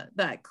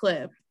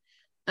clip.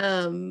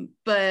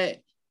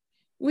 But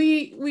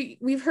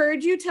we've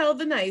heard you tell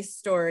the nice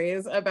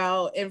stories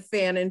about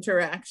fan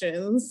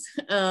interactions,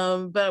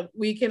 but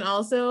we can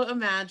also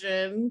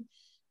imagine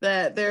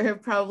that there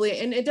have probably,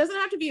 and it doesn't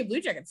have to be a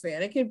Blue Jackets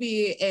fan, it could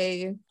be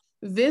a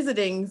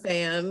visiting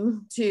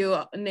fan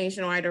to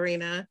Nationwide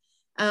Arena.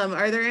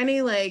 Are there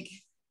any, like,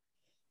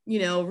 you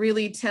know,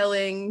 really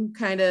telling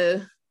kind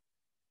of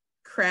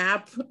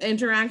crap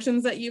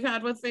interactions that you've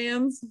had with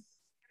fans?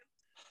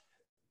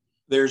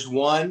 There's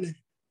one.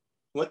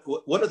 What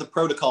are the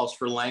protocols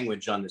for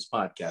language on this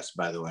podcast,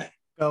 by the way?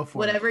 Go for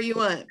whatever you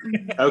want.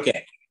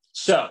 Okay.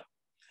 So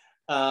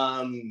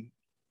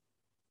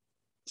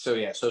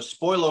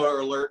spoiler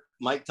alert,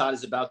 Mike Todd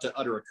is about to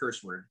utter a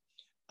curse word.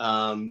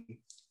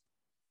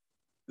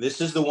 this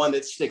is the one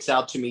that sticks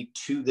out to me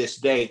to this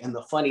day. And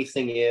the funny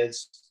thing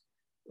is,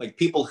 like,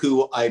 people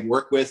who I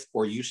work with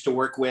or used to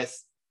work with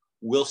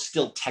will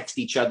still text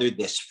each other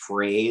this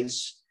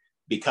phrase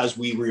because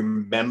we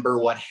remember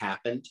what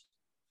happened.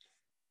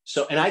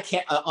 So, and I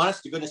can't,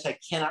 honest to goodness, I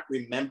cannot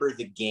remember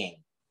the game,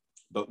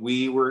 but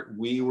we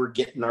were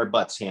getting our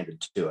butts handed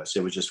to us.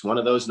 It was just one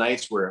of those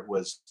nights where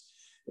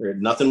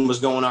nothing was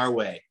going our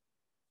way.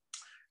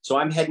 So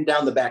I'm heading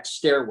down the back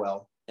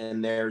stairwell,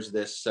 and there's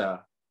this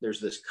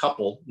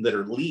couple that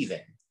are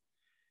leaving.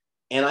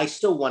 And I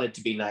still wanted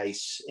to be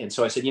nice. And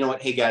so I said, you know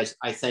what? Hey guys,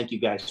 I thank you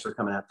guys for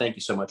coming out. Thank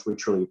you so much. We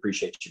truly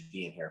appreciate you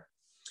being here.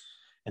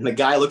 And the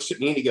guy looks at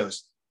me and he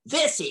goes,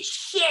 "This is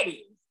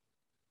shitty."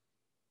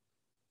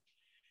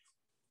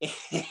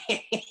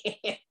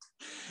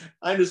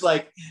 I'm just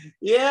like,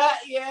 yeah,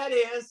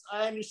 it is.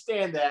 I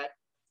understand that.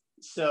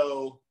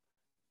 So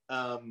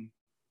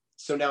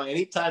now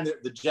anytime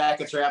that the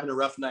Jackets are having a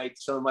rough night,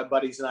 some of my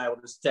buddies and I will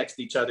just text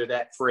each other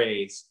that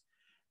phrase.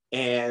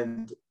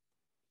 And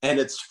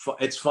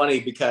it's funny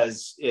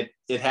because it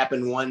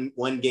happened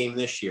one game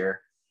this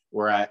year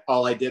where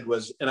all I did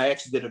was, and I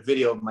actually did a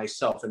video of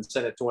myself and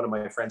sent it to one of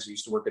my friends who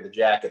used to work at the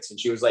Jackets, and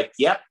she was like,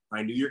 "Yep,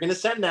 I knew you were going to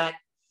send that."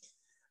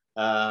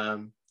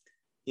 And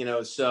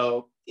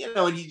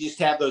you just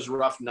have those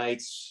rough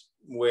nights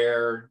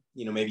where,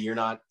 maybe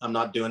I'm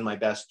not doing my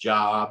best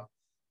job,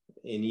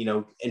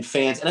 and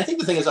fans. And I think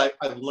the thing is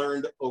I've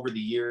learned over the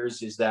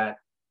years is that,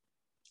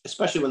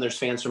 especially when there's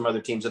fans from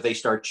other teams, if they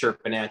start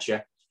chirping at you,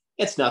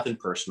 it's nothing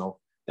personal.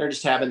 They're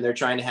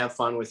trying to have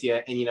fun with you.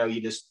 And, you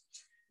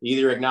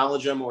either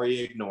acknowledge them or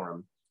you ignore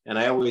them. And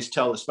I always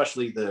tell,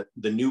 especially the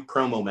new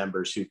promo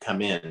members who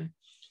come in, I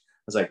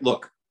was like,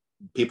 look,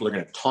 people are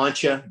going to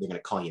taunt you. They're going to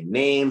call you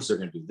names. They're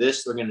going to do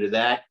this. They're going to do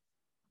that.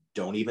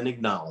 Don't even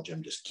acknowledge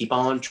them. Just keep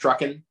on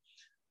trucking.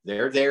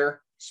 They're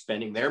there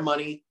spending their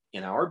money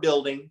in our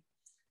building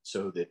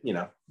so that,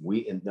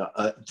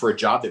 for a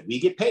job that we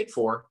get paid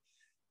for.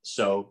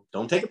 So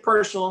don't take it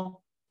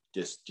personal.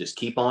 Just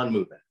keep on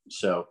moving.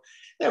 So,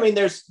 I mean,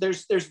 there's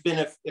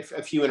been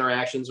a few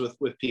interactions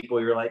with people.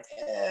 You're like,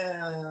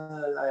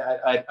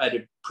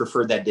 I'd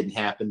prefer that didn't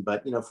happen.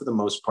 But, for the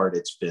most part,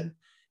 it's been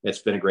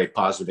a great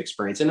positive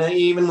experience. And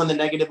even when the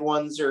negative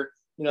ones are,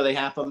 they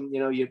happen,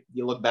 you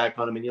look back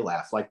on them and you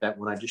laugh, like that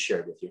one I just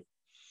shared with you.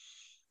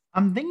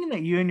 I'm thinking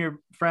that you and your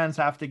friends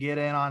have to get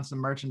in on some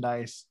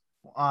merchandise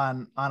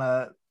on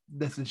a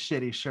 "This is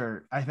shitty"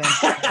 shirt. I think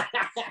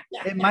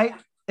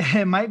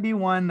it might be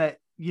one that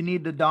you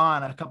need to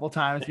don a couple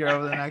times here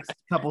over the next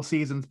couple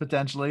seasons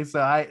potentially.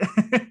 So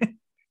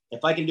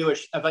if I can do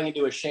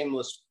a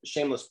shameless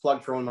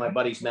plug for one of my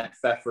buddies, Matt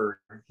Pfeffer,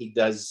 he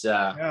does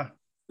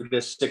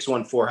this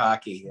 614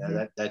 hockey.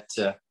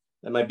 That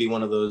might be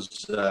one of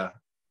those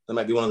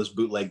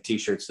bootleg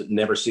t-shirts that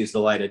never sees the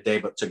light of day,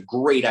 but it's a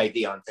great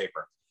idea on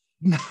paper.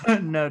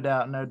 No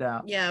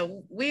doubt. Yeah,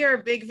 we are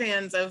big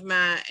fans of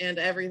Matt and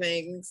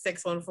everything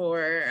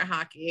 614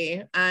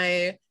 hockey.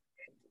 I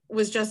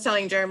was just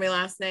telling Jeremy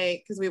last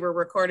night, because we were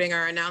recording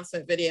our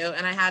announcement video,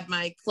 and I had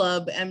my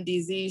Club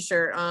MDZ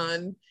shirt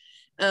on,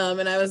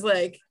 and I was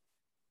like,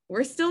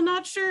 we're still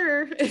not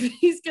sure if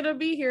he's gonna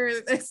be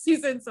here next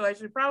season, so I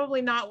should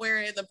probably not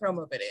wear it in the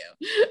promo video.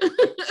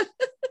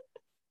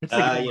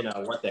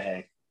 What the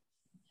heck.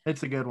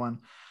 It's a good one.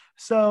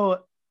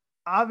 So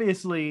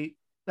obviously,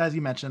 as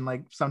you mentioned,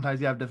 like, sometimes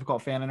you have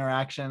difficult fan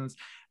interactions,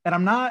 and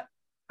I'm not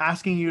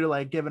asking you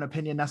to give an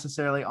opinion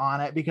necessarily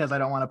on it because I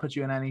don't want to put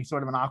you in any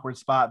sort of an awkward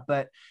spot.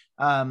 But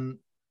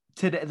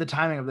today, the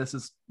timing of this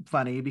is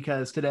funny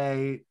because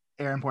today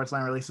Aaron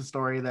Portzline released a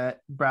story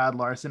that Brad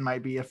Larson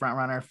might be a front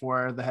runner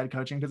for the head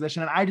coaching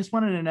position. And I just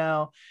wanted to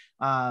know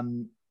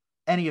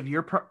any of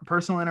your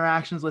personal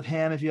interactions with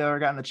him, if you've ever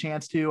gotten the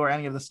chance to, or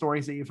any of the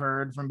stories that you've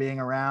heard from being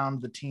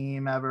around the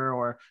team ever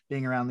or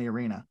being around the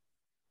arena.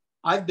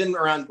 I've been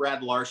around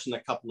Brad Larson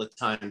a couple of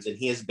times, and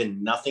he has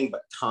been nothing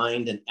but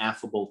kind and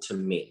affable to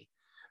me.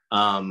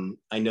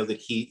 I know that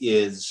he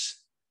is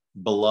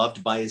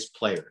beloved by his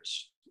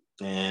players,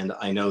 and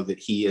I know that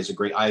he is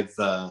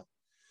the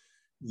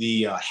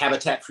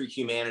Habitat for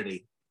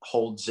Humanity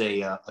holds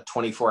a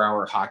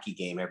 24-hour hockey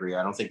game every year.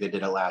 I don't think they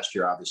did it last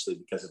year, obviously,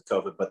 because of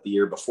COVID, but the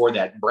year before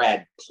that,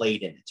 Brad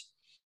played in it.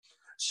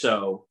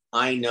 So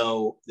I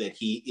know that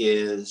he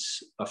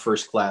is a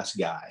first-class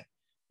guy,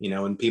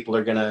 and people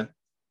are going to,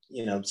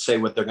 say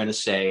what they're going to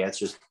say.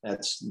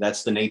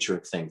 That's the nature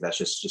of things. That's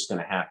just going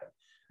to happen.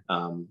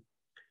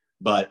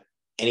 But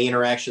any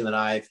interaction that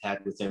I've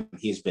had with him,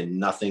 he's been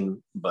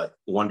nothing but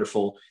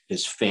wonderful.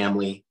 His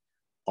family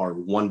are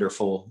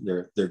wonderful.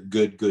 They're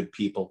good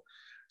people.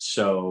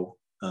 So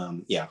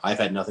I've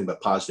had nothing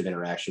but positive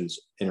interactions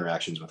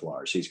with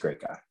Lars. He's a great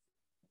guy.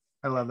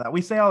 I love that.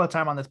 We say all the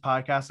time on this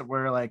podcast that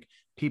we're like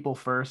people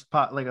first,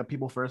 like a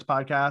people first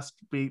podcast.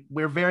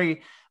 We're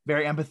very,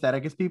 very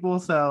empathetic as people.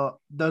 So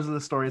those are the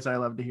stories I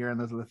love to hear. And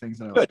those are the things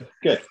that I love.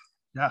 Good.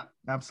 Yeah,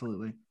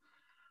 absolutely.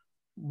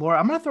 Laura,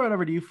 I'm going to throw it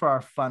over to you for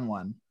our fun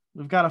one.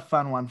 We've got a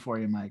fun one for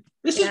you, Mike.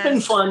 This has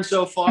been fun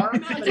so far.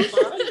 I'm having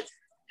fun.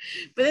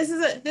 But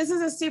this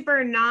is a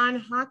super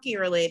non-hockey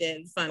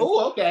related fun.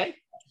 Oh, okay.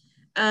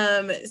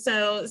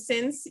 So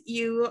since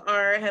you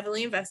are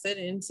heavily invested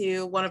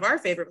into one of our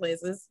favorite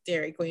places,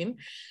 Dairy Queen,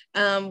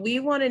 we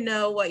want to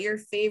know what your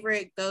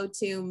favorite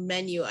go-to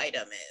menu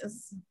item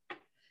is.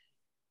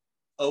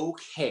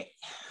 Okay.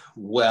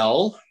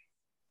 Well,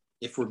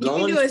 if we're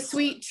going, you can do a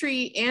sweet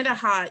treat and a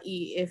hot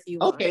eat if you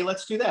want. Okay,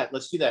 let's do that.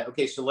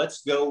 Okay, so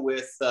let's go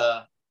with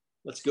the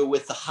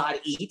hot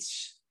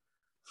eats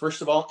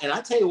first of all. And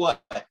I tell you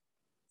what,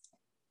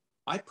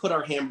 I put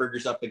our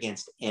hamburgers up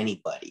against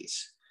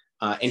anybody's.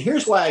 And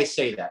here's why I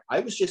say that. I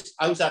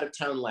was out of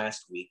town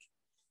last week,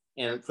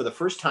 and for the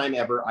first time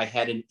ever, I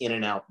had an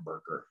In-N-Out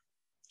burger,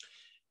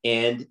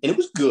 and it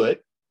was good.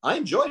 I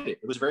enjoyed it.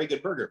 It was a very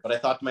good burger. But I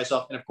thought to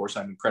myself, and of course,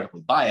 I'm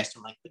incredibly biased.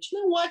 I'm like, but you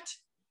know what?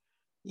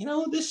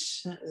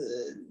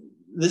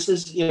 This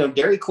is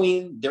Dairy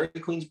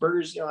Queen's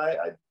burgers.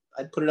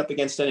 I'd put it up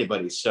against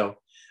anybody. So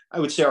I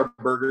would say our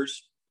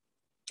burgers.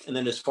 And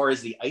then as far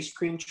as the ice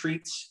cream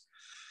treats,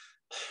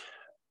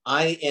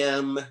 I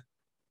am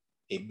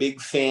a big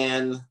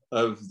fan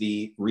of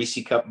the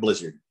Reese Cup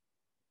Blizzard.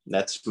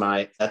 That's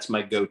my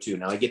go-to.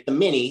 Now I get the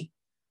mini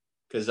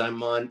because I've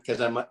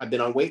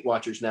been on Weight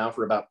Watchers now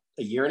for about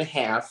a year and a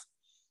half.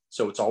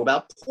 So it's all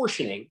about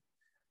portioning.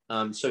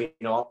 So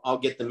I'll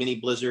get the mini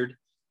Blizzard.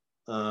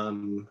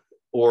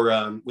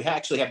 We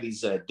actually have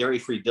these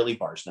dairy-free dilly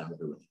bars now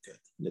that are really good.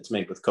 It's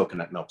made with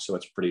coconut milk, so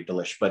it's pretty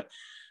delicious. But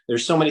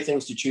there's so many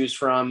things to choose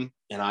from,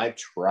 and I've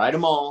tried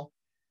them all.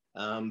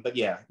 But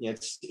yeah,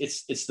 it's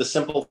the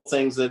simple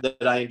things that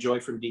I enjoy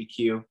from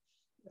DQ.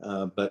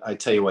 But I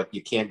tell you what,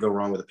 you can't go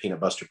wrong with a peanut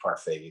butter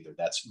parfait either.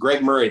 That's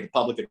Greg Murray, the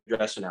public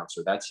address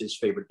announcer. That's his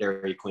favorite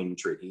Dairy Queen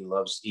treat. He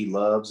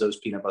loves those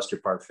peanut butter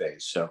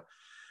parfaits. So,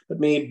 but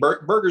me,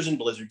 burgers and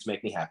blizzards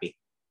make me happy.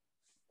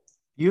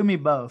 You and me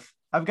both.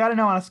 I've got to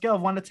know on a scale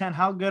of 1 to 10,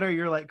 how good are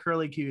your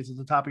curly Qs at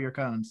the top of your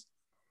cones?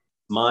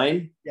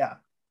 Mine? Yeah.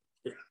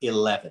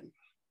 11.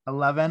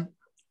 11?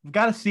 I've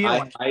got to see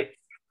it.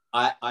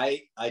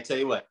 I tell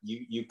you what,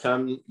 you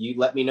come, you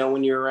let me know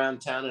when you're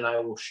around town and I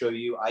will show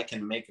you. I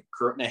can make a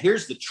curl. Now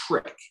here's the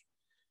trick.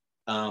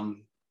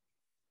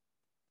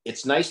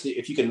 It's nice that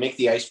if you can make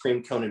the ice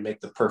cream cone and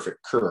make the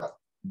perfect curl,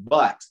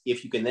 but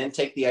if you can then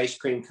take the ice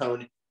cream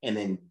cone and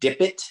then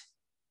dip it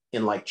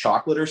in like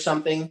chocolate or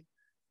something,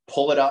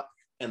 pull it up,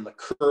 and the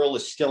curl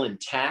is still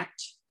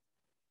intact,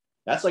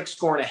 that's like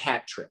scoring a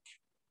hat trick.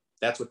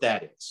 That's what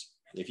that is.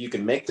 If you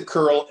can make the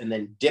curl and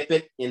then dip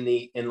it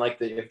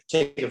if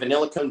take a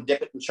vanilla cone,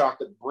 dip it in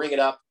chocolate, bring it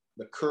up,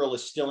 the curl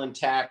is still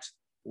intact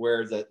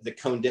where the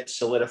cone dip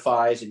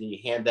solidifies, and then you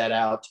hand that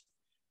out.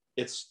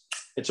 It's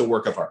a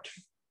work of art.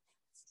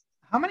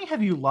 How many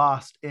have you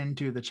lost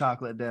into the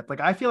chocolate dip?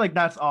 Like, I feel like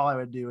that's all I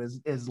would do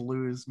is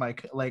lose my,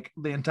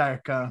 the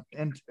entire cone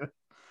into it.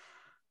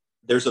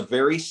 There's a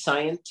very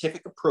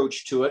scientific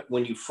approach to it.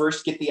 When you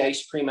first get the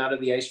ice cream out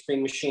of the ice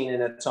cream machine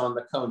and it's on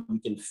the cone,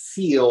 you can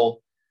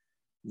feel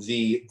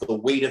the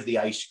weight of the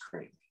ice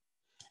cream.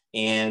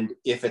 And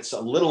if it's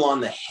a little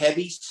on the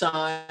heavy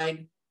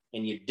side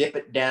and you dip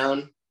it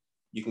down,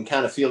 you can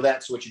kind of feel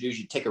that. So what you do is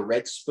you take a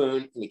red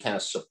spoon and you kind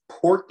of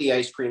support the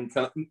ice cream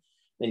cone,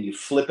 then you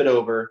flip it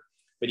over.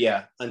 But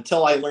yeah,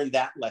 until I learned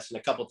that lesson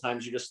a couple of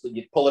times, you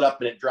pull it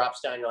up and it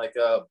drops down. You're like,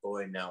 oh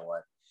boy, now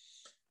what?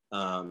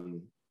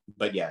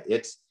 But yeah,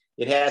 it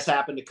has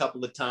happened a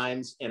couple of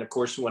times. And of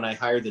course, when I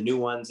hire the new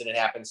ones and it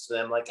happens to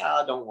them, like,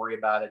 don't worry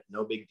about it.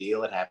 No big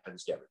deal. It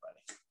happens to everybody.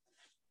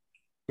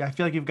 Yeah, I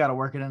feel like you've got to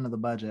work it into the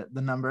budget,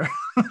 the number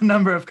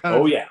of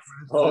cones.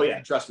 Oh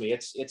yeah. Trust me,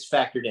 it's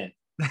factored in.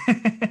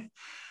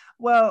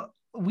 Well,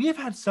 we have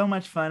had so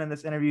much fun in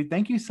this interview.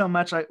 Thank you so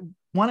much. I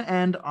want to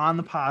end on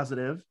the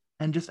positive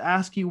and just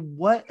ask you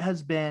what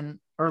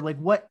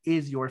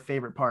is your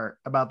favorite part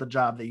about the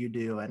job that you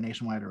do at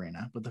Nationwide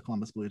Arena with the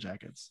Columbus Blue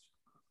Jackets?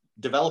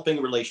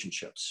 Developing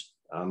relationships,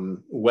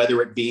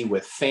 whether it be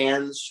with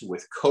fans,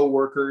 with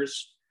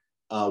coworkers,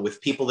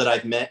 with people that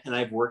I've met and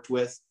I've worked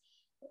with.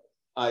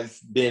 I've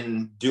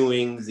been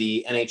doing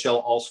the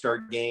NHL All-Star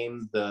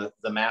Game, the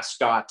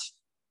mascot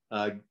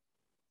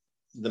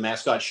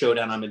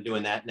showdown. I've been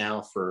doing that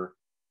now for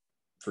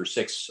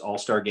 6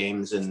 All-Star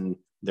games, and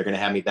they're going to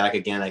have me back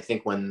again, I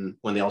think, when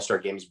the All-Star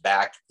Game's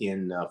back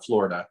in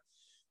Florida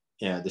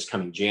this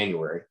coming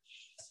January.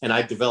 And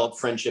I've developed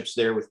friendships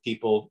there with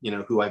people,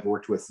 who I've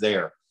worked with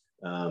there.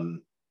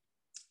 I'm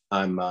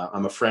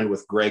a friend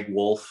with Greg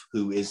Wolf,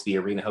 who is the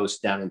arena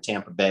host down in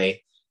Tampa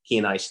Bay. He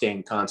and I stay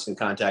in constant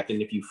contact.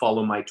 And if you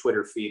follow my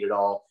Twitter feed at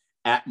all,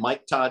 at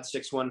Mike Todd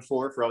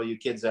 614 for all you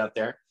kids out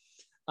there,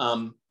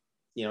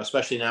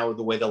 especially now with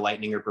the way the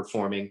Lightning are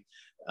performing,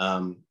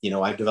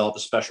 I've developed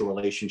a special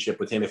relationship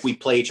with him. If we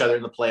play each other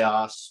in the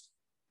playoffs,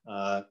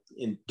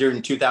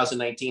 during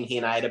 2019, he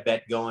and I had a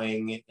bet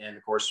going, and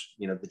of course,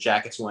 the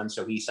Jackets won,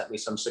 so he sent me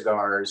some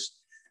cigars.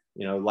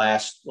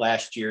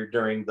 Last year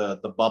during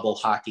the bubble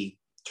hockey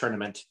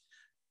tournament,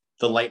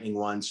 the Lightning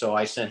won, so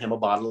I sent him a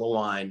bottle of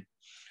wine.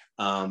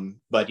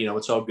 But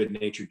it's all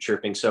good-natured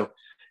chirping. So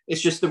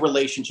it's just the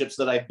relationships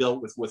that I've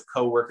built with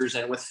coworkers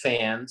and with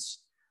fans.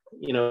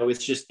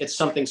 it's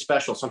something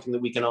special, something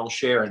that we can all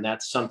share. And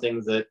that's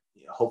something that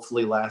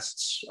hopefully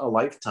lasts a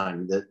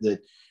lifetime, that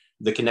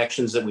the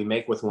connections that we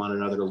make with one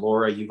another.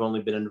 Laura, you've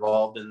only been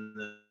involved in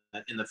the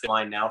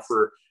line now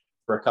for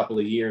a couple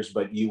of years,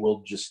 but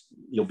you'll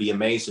be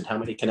amazed at how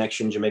many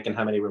connections you make and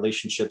how many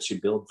relationships you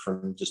build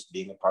from just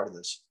being a part of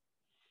this.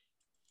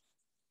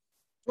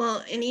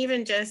 Well, and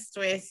even just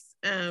with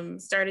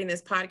starting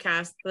this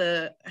podcast,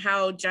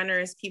 how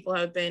generous people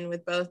have been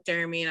with both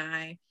Jeremy and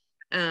I.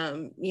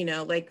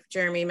 Like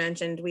Jeremy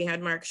mentioned, we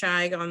had Mark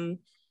Scheig on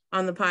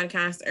the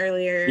podcast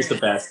earlier. He's the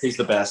best.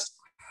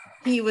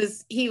 He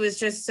was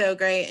just so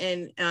great.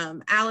 And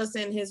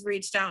Allison has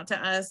reached out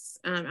to us,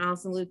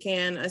 Allison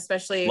Lucan,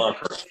 especially.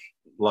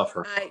 Love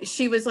her.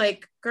 She was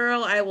like,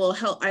 girl, I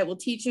will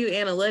teach you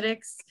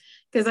analytics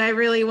because I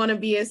really want to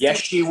be a Yes,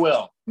 she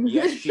will.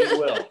 Yes, she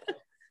will.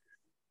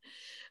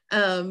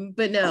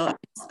 But no,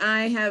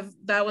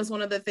 that was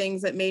one of the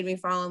things that made me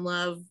fall in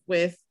love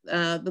with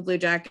the Blue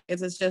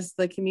Jackets. It's just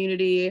the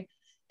community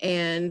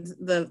and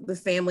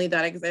the family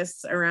that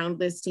exists around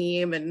this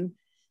team. And,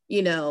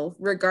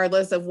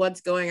 regardless of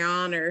what's going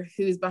on or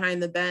who's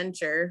behind the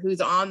bench or who's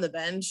on the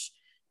bench,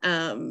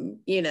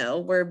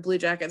 we're Blue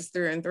Jackets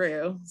through and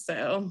through.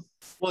 So,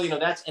 well,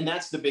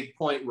 that's the big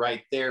point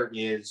right there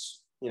is,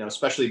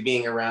 especially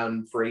being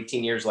around for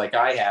 18 years like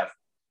I have,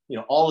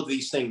 all of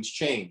these things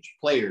change,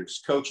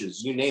 players,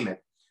 coaches, you name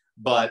it.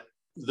 But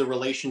the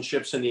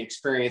relationships and the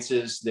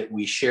experiences that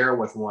we share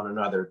with one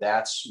another,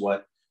 that's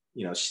what,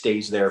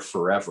 stays there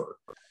forever.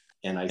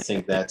 And I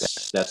think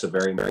that's a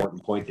very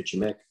important point that you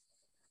make.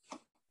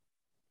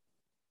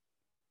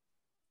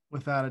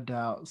 Without a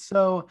doubt.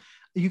 So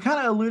you kind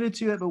of alluded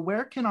to it, but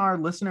where can our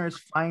listeners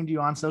find you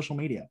on social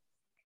media?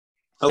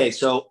 Okay,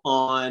 so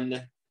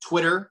on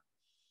Twitter,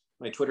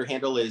 my Twitter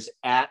handle is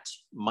at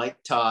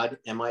Mike Todd,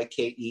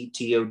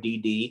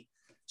 MIKETODD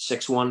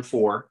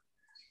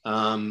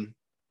 614.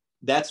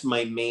 That's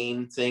my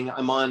main thing.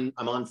 I'm on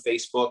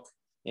Facebook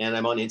and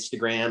I'm on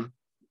Instagram.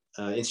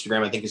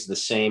 Instagram, I think, is the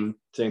same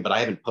thing, but I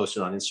haven't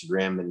posted on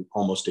Instagram in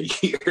almost a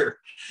year.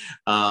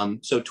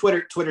 So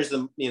Twitter's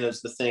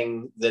is the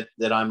thing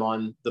that I'm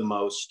on the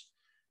most.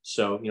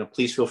 So,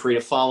 please feel free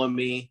to follow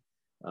me,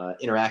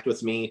 interact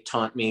with me,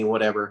 taunt me,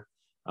 whatever.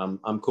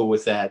 I'm cool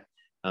with that.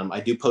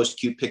 I do post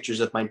cute pictures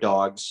of my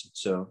dogs.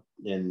 So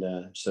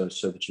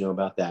that you know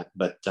about that.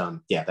 But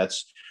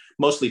that's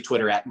mostly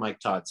Twitter at Mike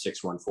Todd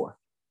 614.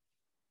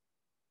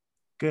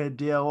 Good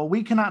deal. Well,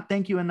 we cannot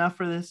thank you enough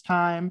for this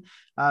time.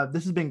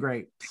 This has been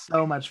great.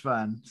 So much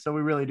fun. So we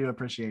really do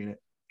appreciate it.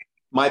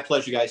 My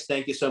pleasure, guys.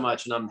 Thank you so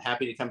much. And I'm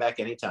happy to come back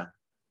anytime.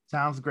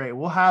 Sounds great.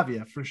 We'll have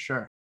you for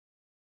sure.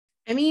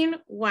 I mean,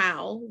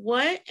 wow.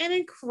 What an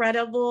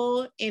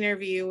incredible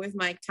interview with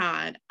Mike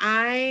Todd.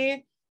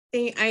 I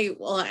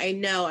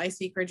know I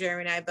speak for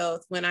Jeremy and I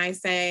both when I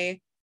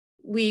say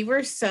we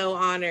were so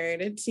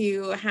honored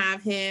to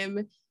have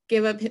him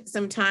give up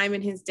some time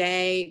in his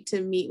day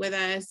to meet with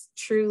us.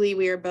 Truly,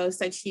 we are both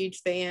such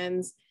huge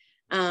fans.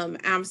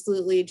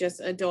 Absolutely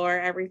just adore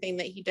everything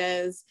that he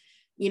does,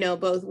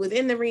 both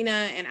within the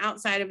arena and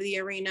outside of the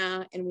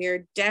arena. And we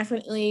are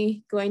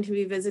definitely going to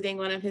be visiting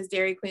one of his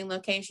Dairy Queen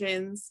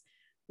locations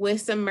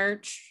with some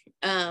merch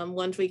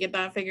once we get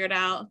that figured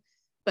out.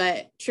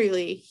 But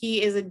truly,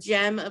 he is a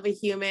gem of a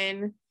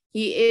human.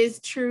 He is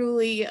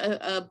truly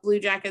a Blue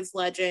Jackets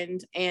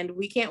legend, and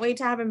we can't wait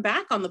to have him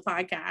back on the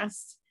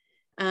podcast.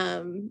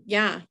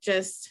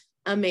 Just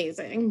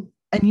amazing.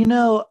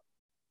 And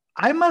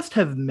I must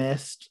have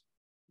missed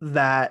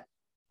that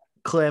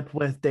clip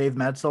with Dave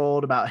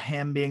Metzold about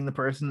him being the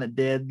person that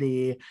did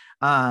the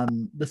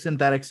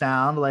synthetic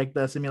sound, like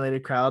the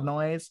simulated crowd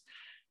noise.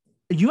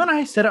 You and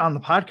I said it on the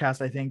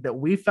podcast, I think, that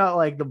we felt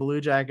like the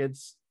Blue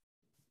Jackets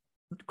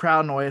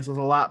crowd noise was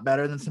a lot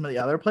better than some of the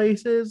other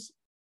places.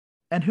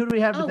 And who do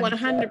we have to thank?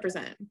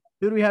 100%.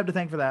 Who do we have to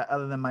thank for that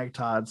other than Mike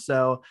Todd?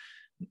 So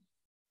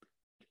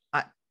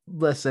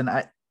you said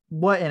it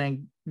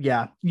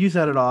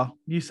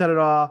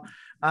all.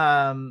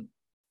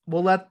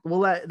 We'll let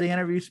the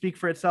interview speak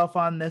for itself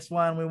on this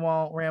one. We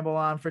won't ramble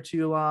on for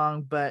too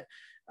long, but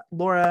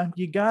Laura,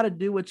 you got to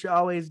do what you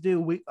always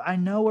do. I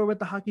know we're with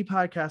the Hockey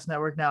Podcast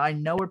Network now. I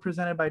know we're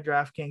presented by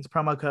DraftKings,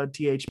 promo code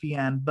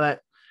THPN, but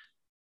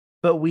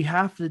we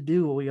have to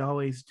do what we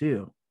always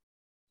do.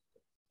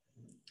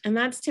 And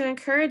that's to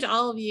encourage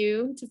all of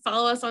you to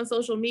follow us on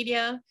social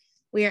media.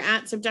 We are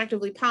at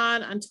Subjectively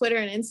Pod on Twitter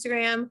and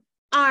Instagram.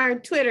 Our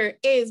Twitter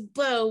is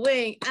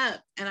blowing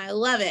up, and I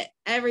love it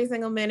every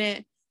single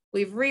minute.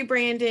 We've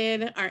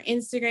rebranded. Our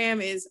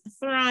Instagram is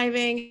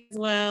thriving as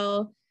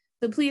well.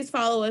 So please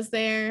follow us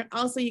there.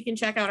 Also, you can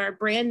check out our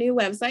brand new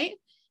website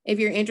if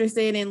you're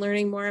interested in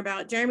learning more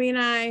about Jeremy and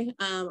I,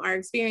 our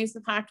experience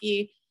with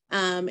hockey,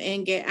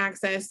 and get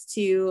access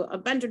to a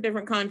bunch of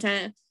different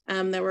content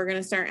that we're going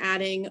to start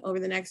adding over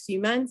the next few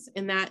months.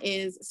 And that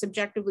is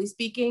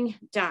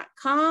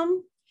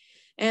subjectivelyspeaking.com.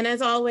 And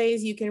as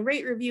always, you can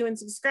rate, review, and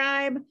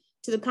subscribe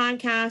to the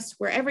podcast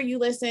wherever you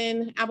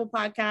listen: Apple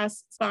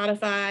Podcasts,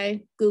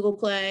 Spotify, Google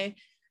Play,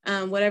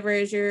 whatever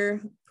is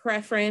your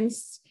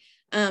preference.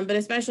 But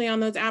especially on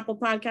those Apple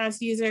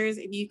Podcast users,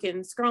 if you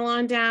can scroll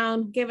on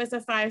down, give us a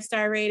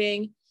 5-star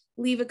rating,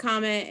 leave a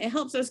comment. It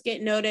helps us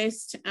get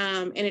noticed,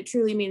 and it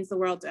truly means the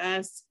world to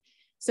us.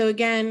 So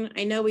again,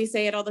 I know we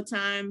say it all the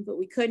time, but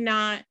we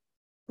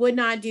would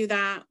not do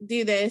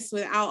this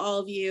without all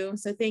of you.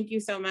 So thank you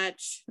so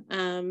much.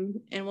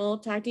 And we'll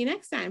talk to you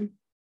next time.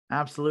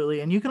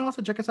 Absolutely. And you can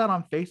also check us out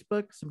on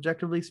Facebook,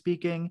 Subjectively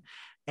Speaking.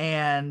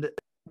 And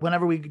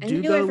whenever we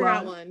do go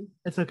live,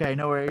 it's okay,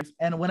 no worries.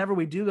 And whenever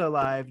we do go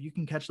live, you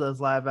can catch those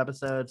live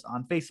episodes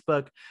on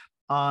Facebook,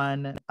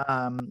 on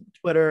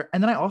Twitter.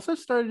 And then I also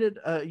started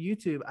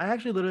YouTube. I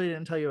actually literally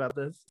didn't tell you about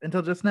this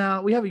until just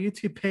now. We have a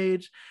YouTube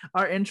page.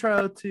 Our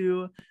intro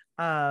to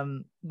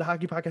the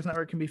Hockey Podcast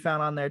Network can be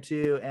found on there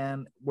too,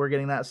 and we're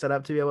getting that set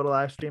up to be able to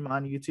live stream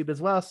on YouTube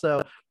as well.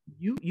 So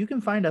you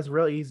can find us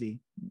real easy.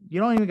 You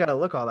don't even got to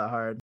look all that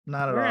hard.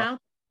 Not at all. Out.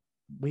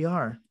 We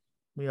are.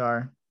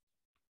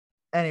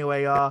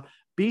 Anyway, y'all,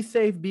 be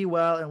safe, be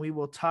well, and we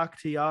will talk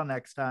to y'all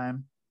next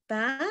time.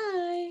 Bye.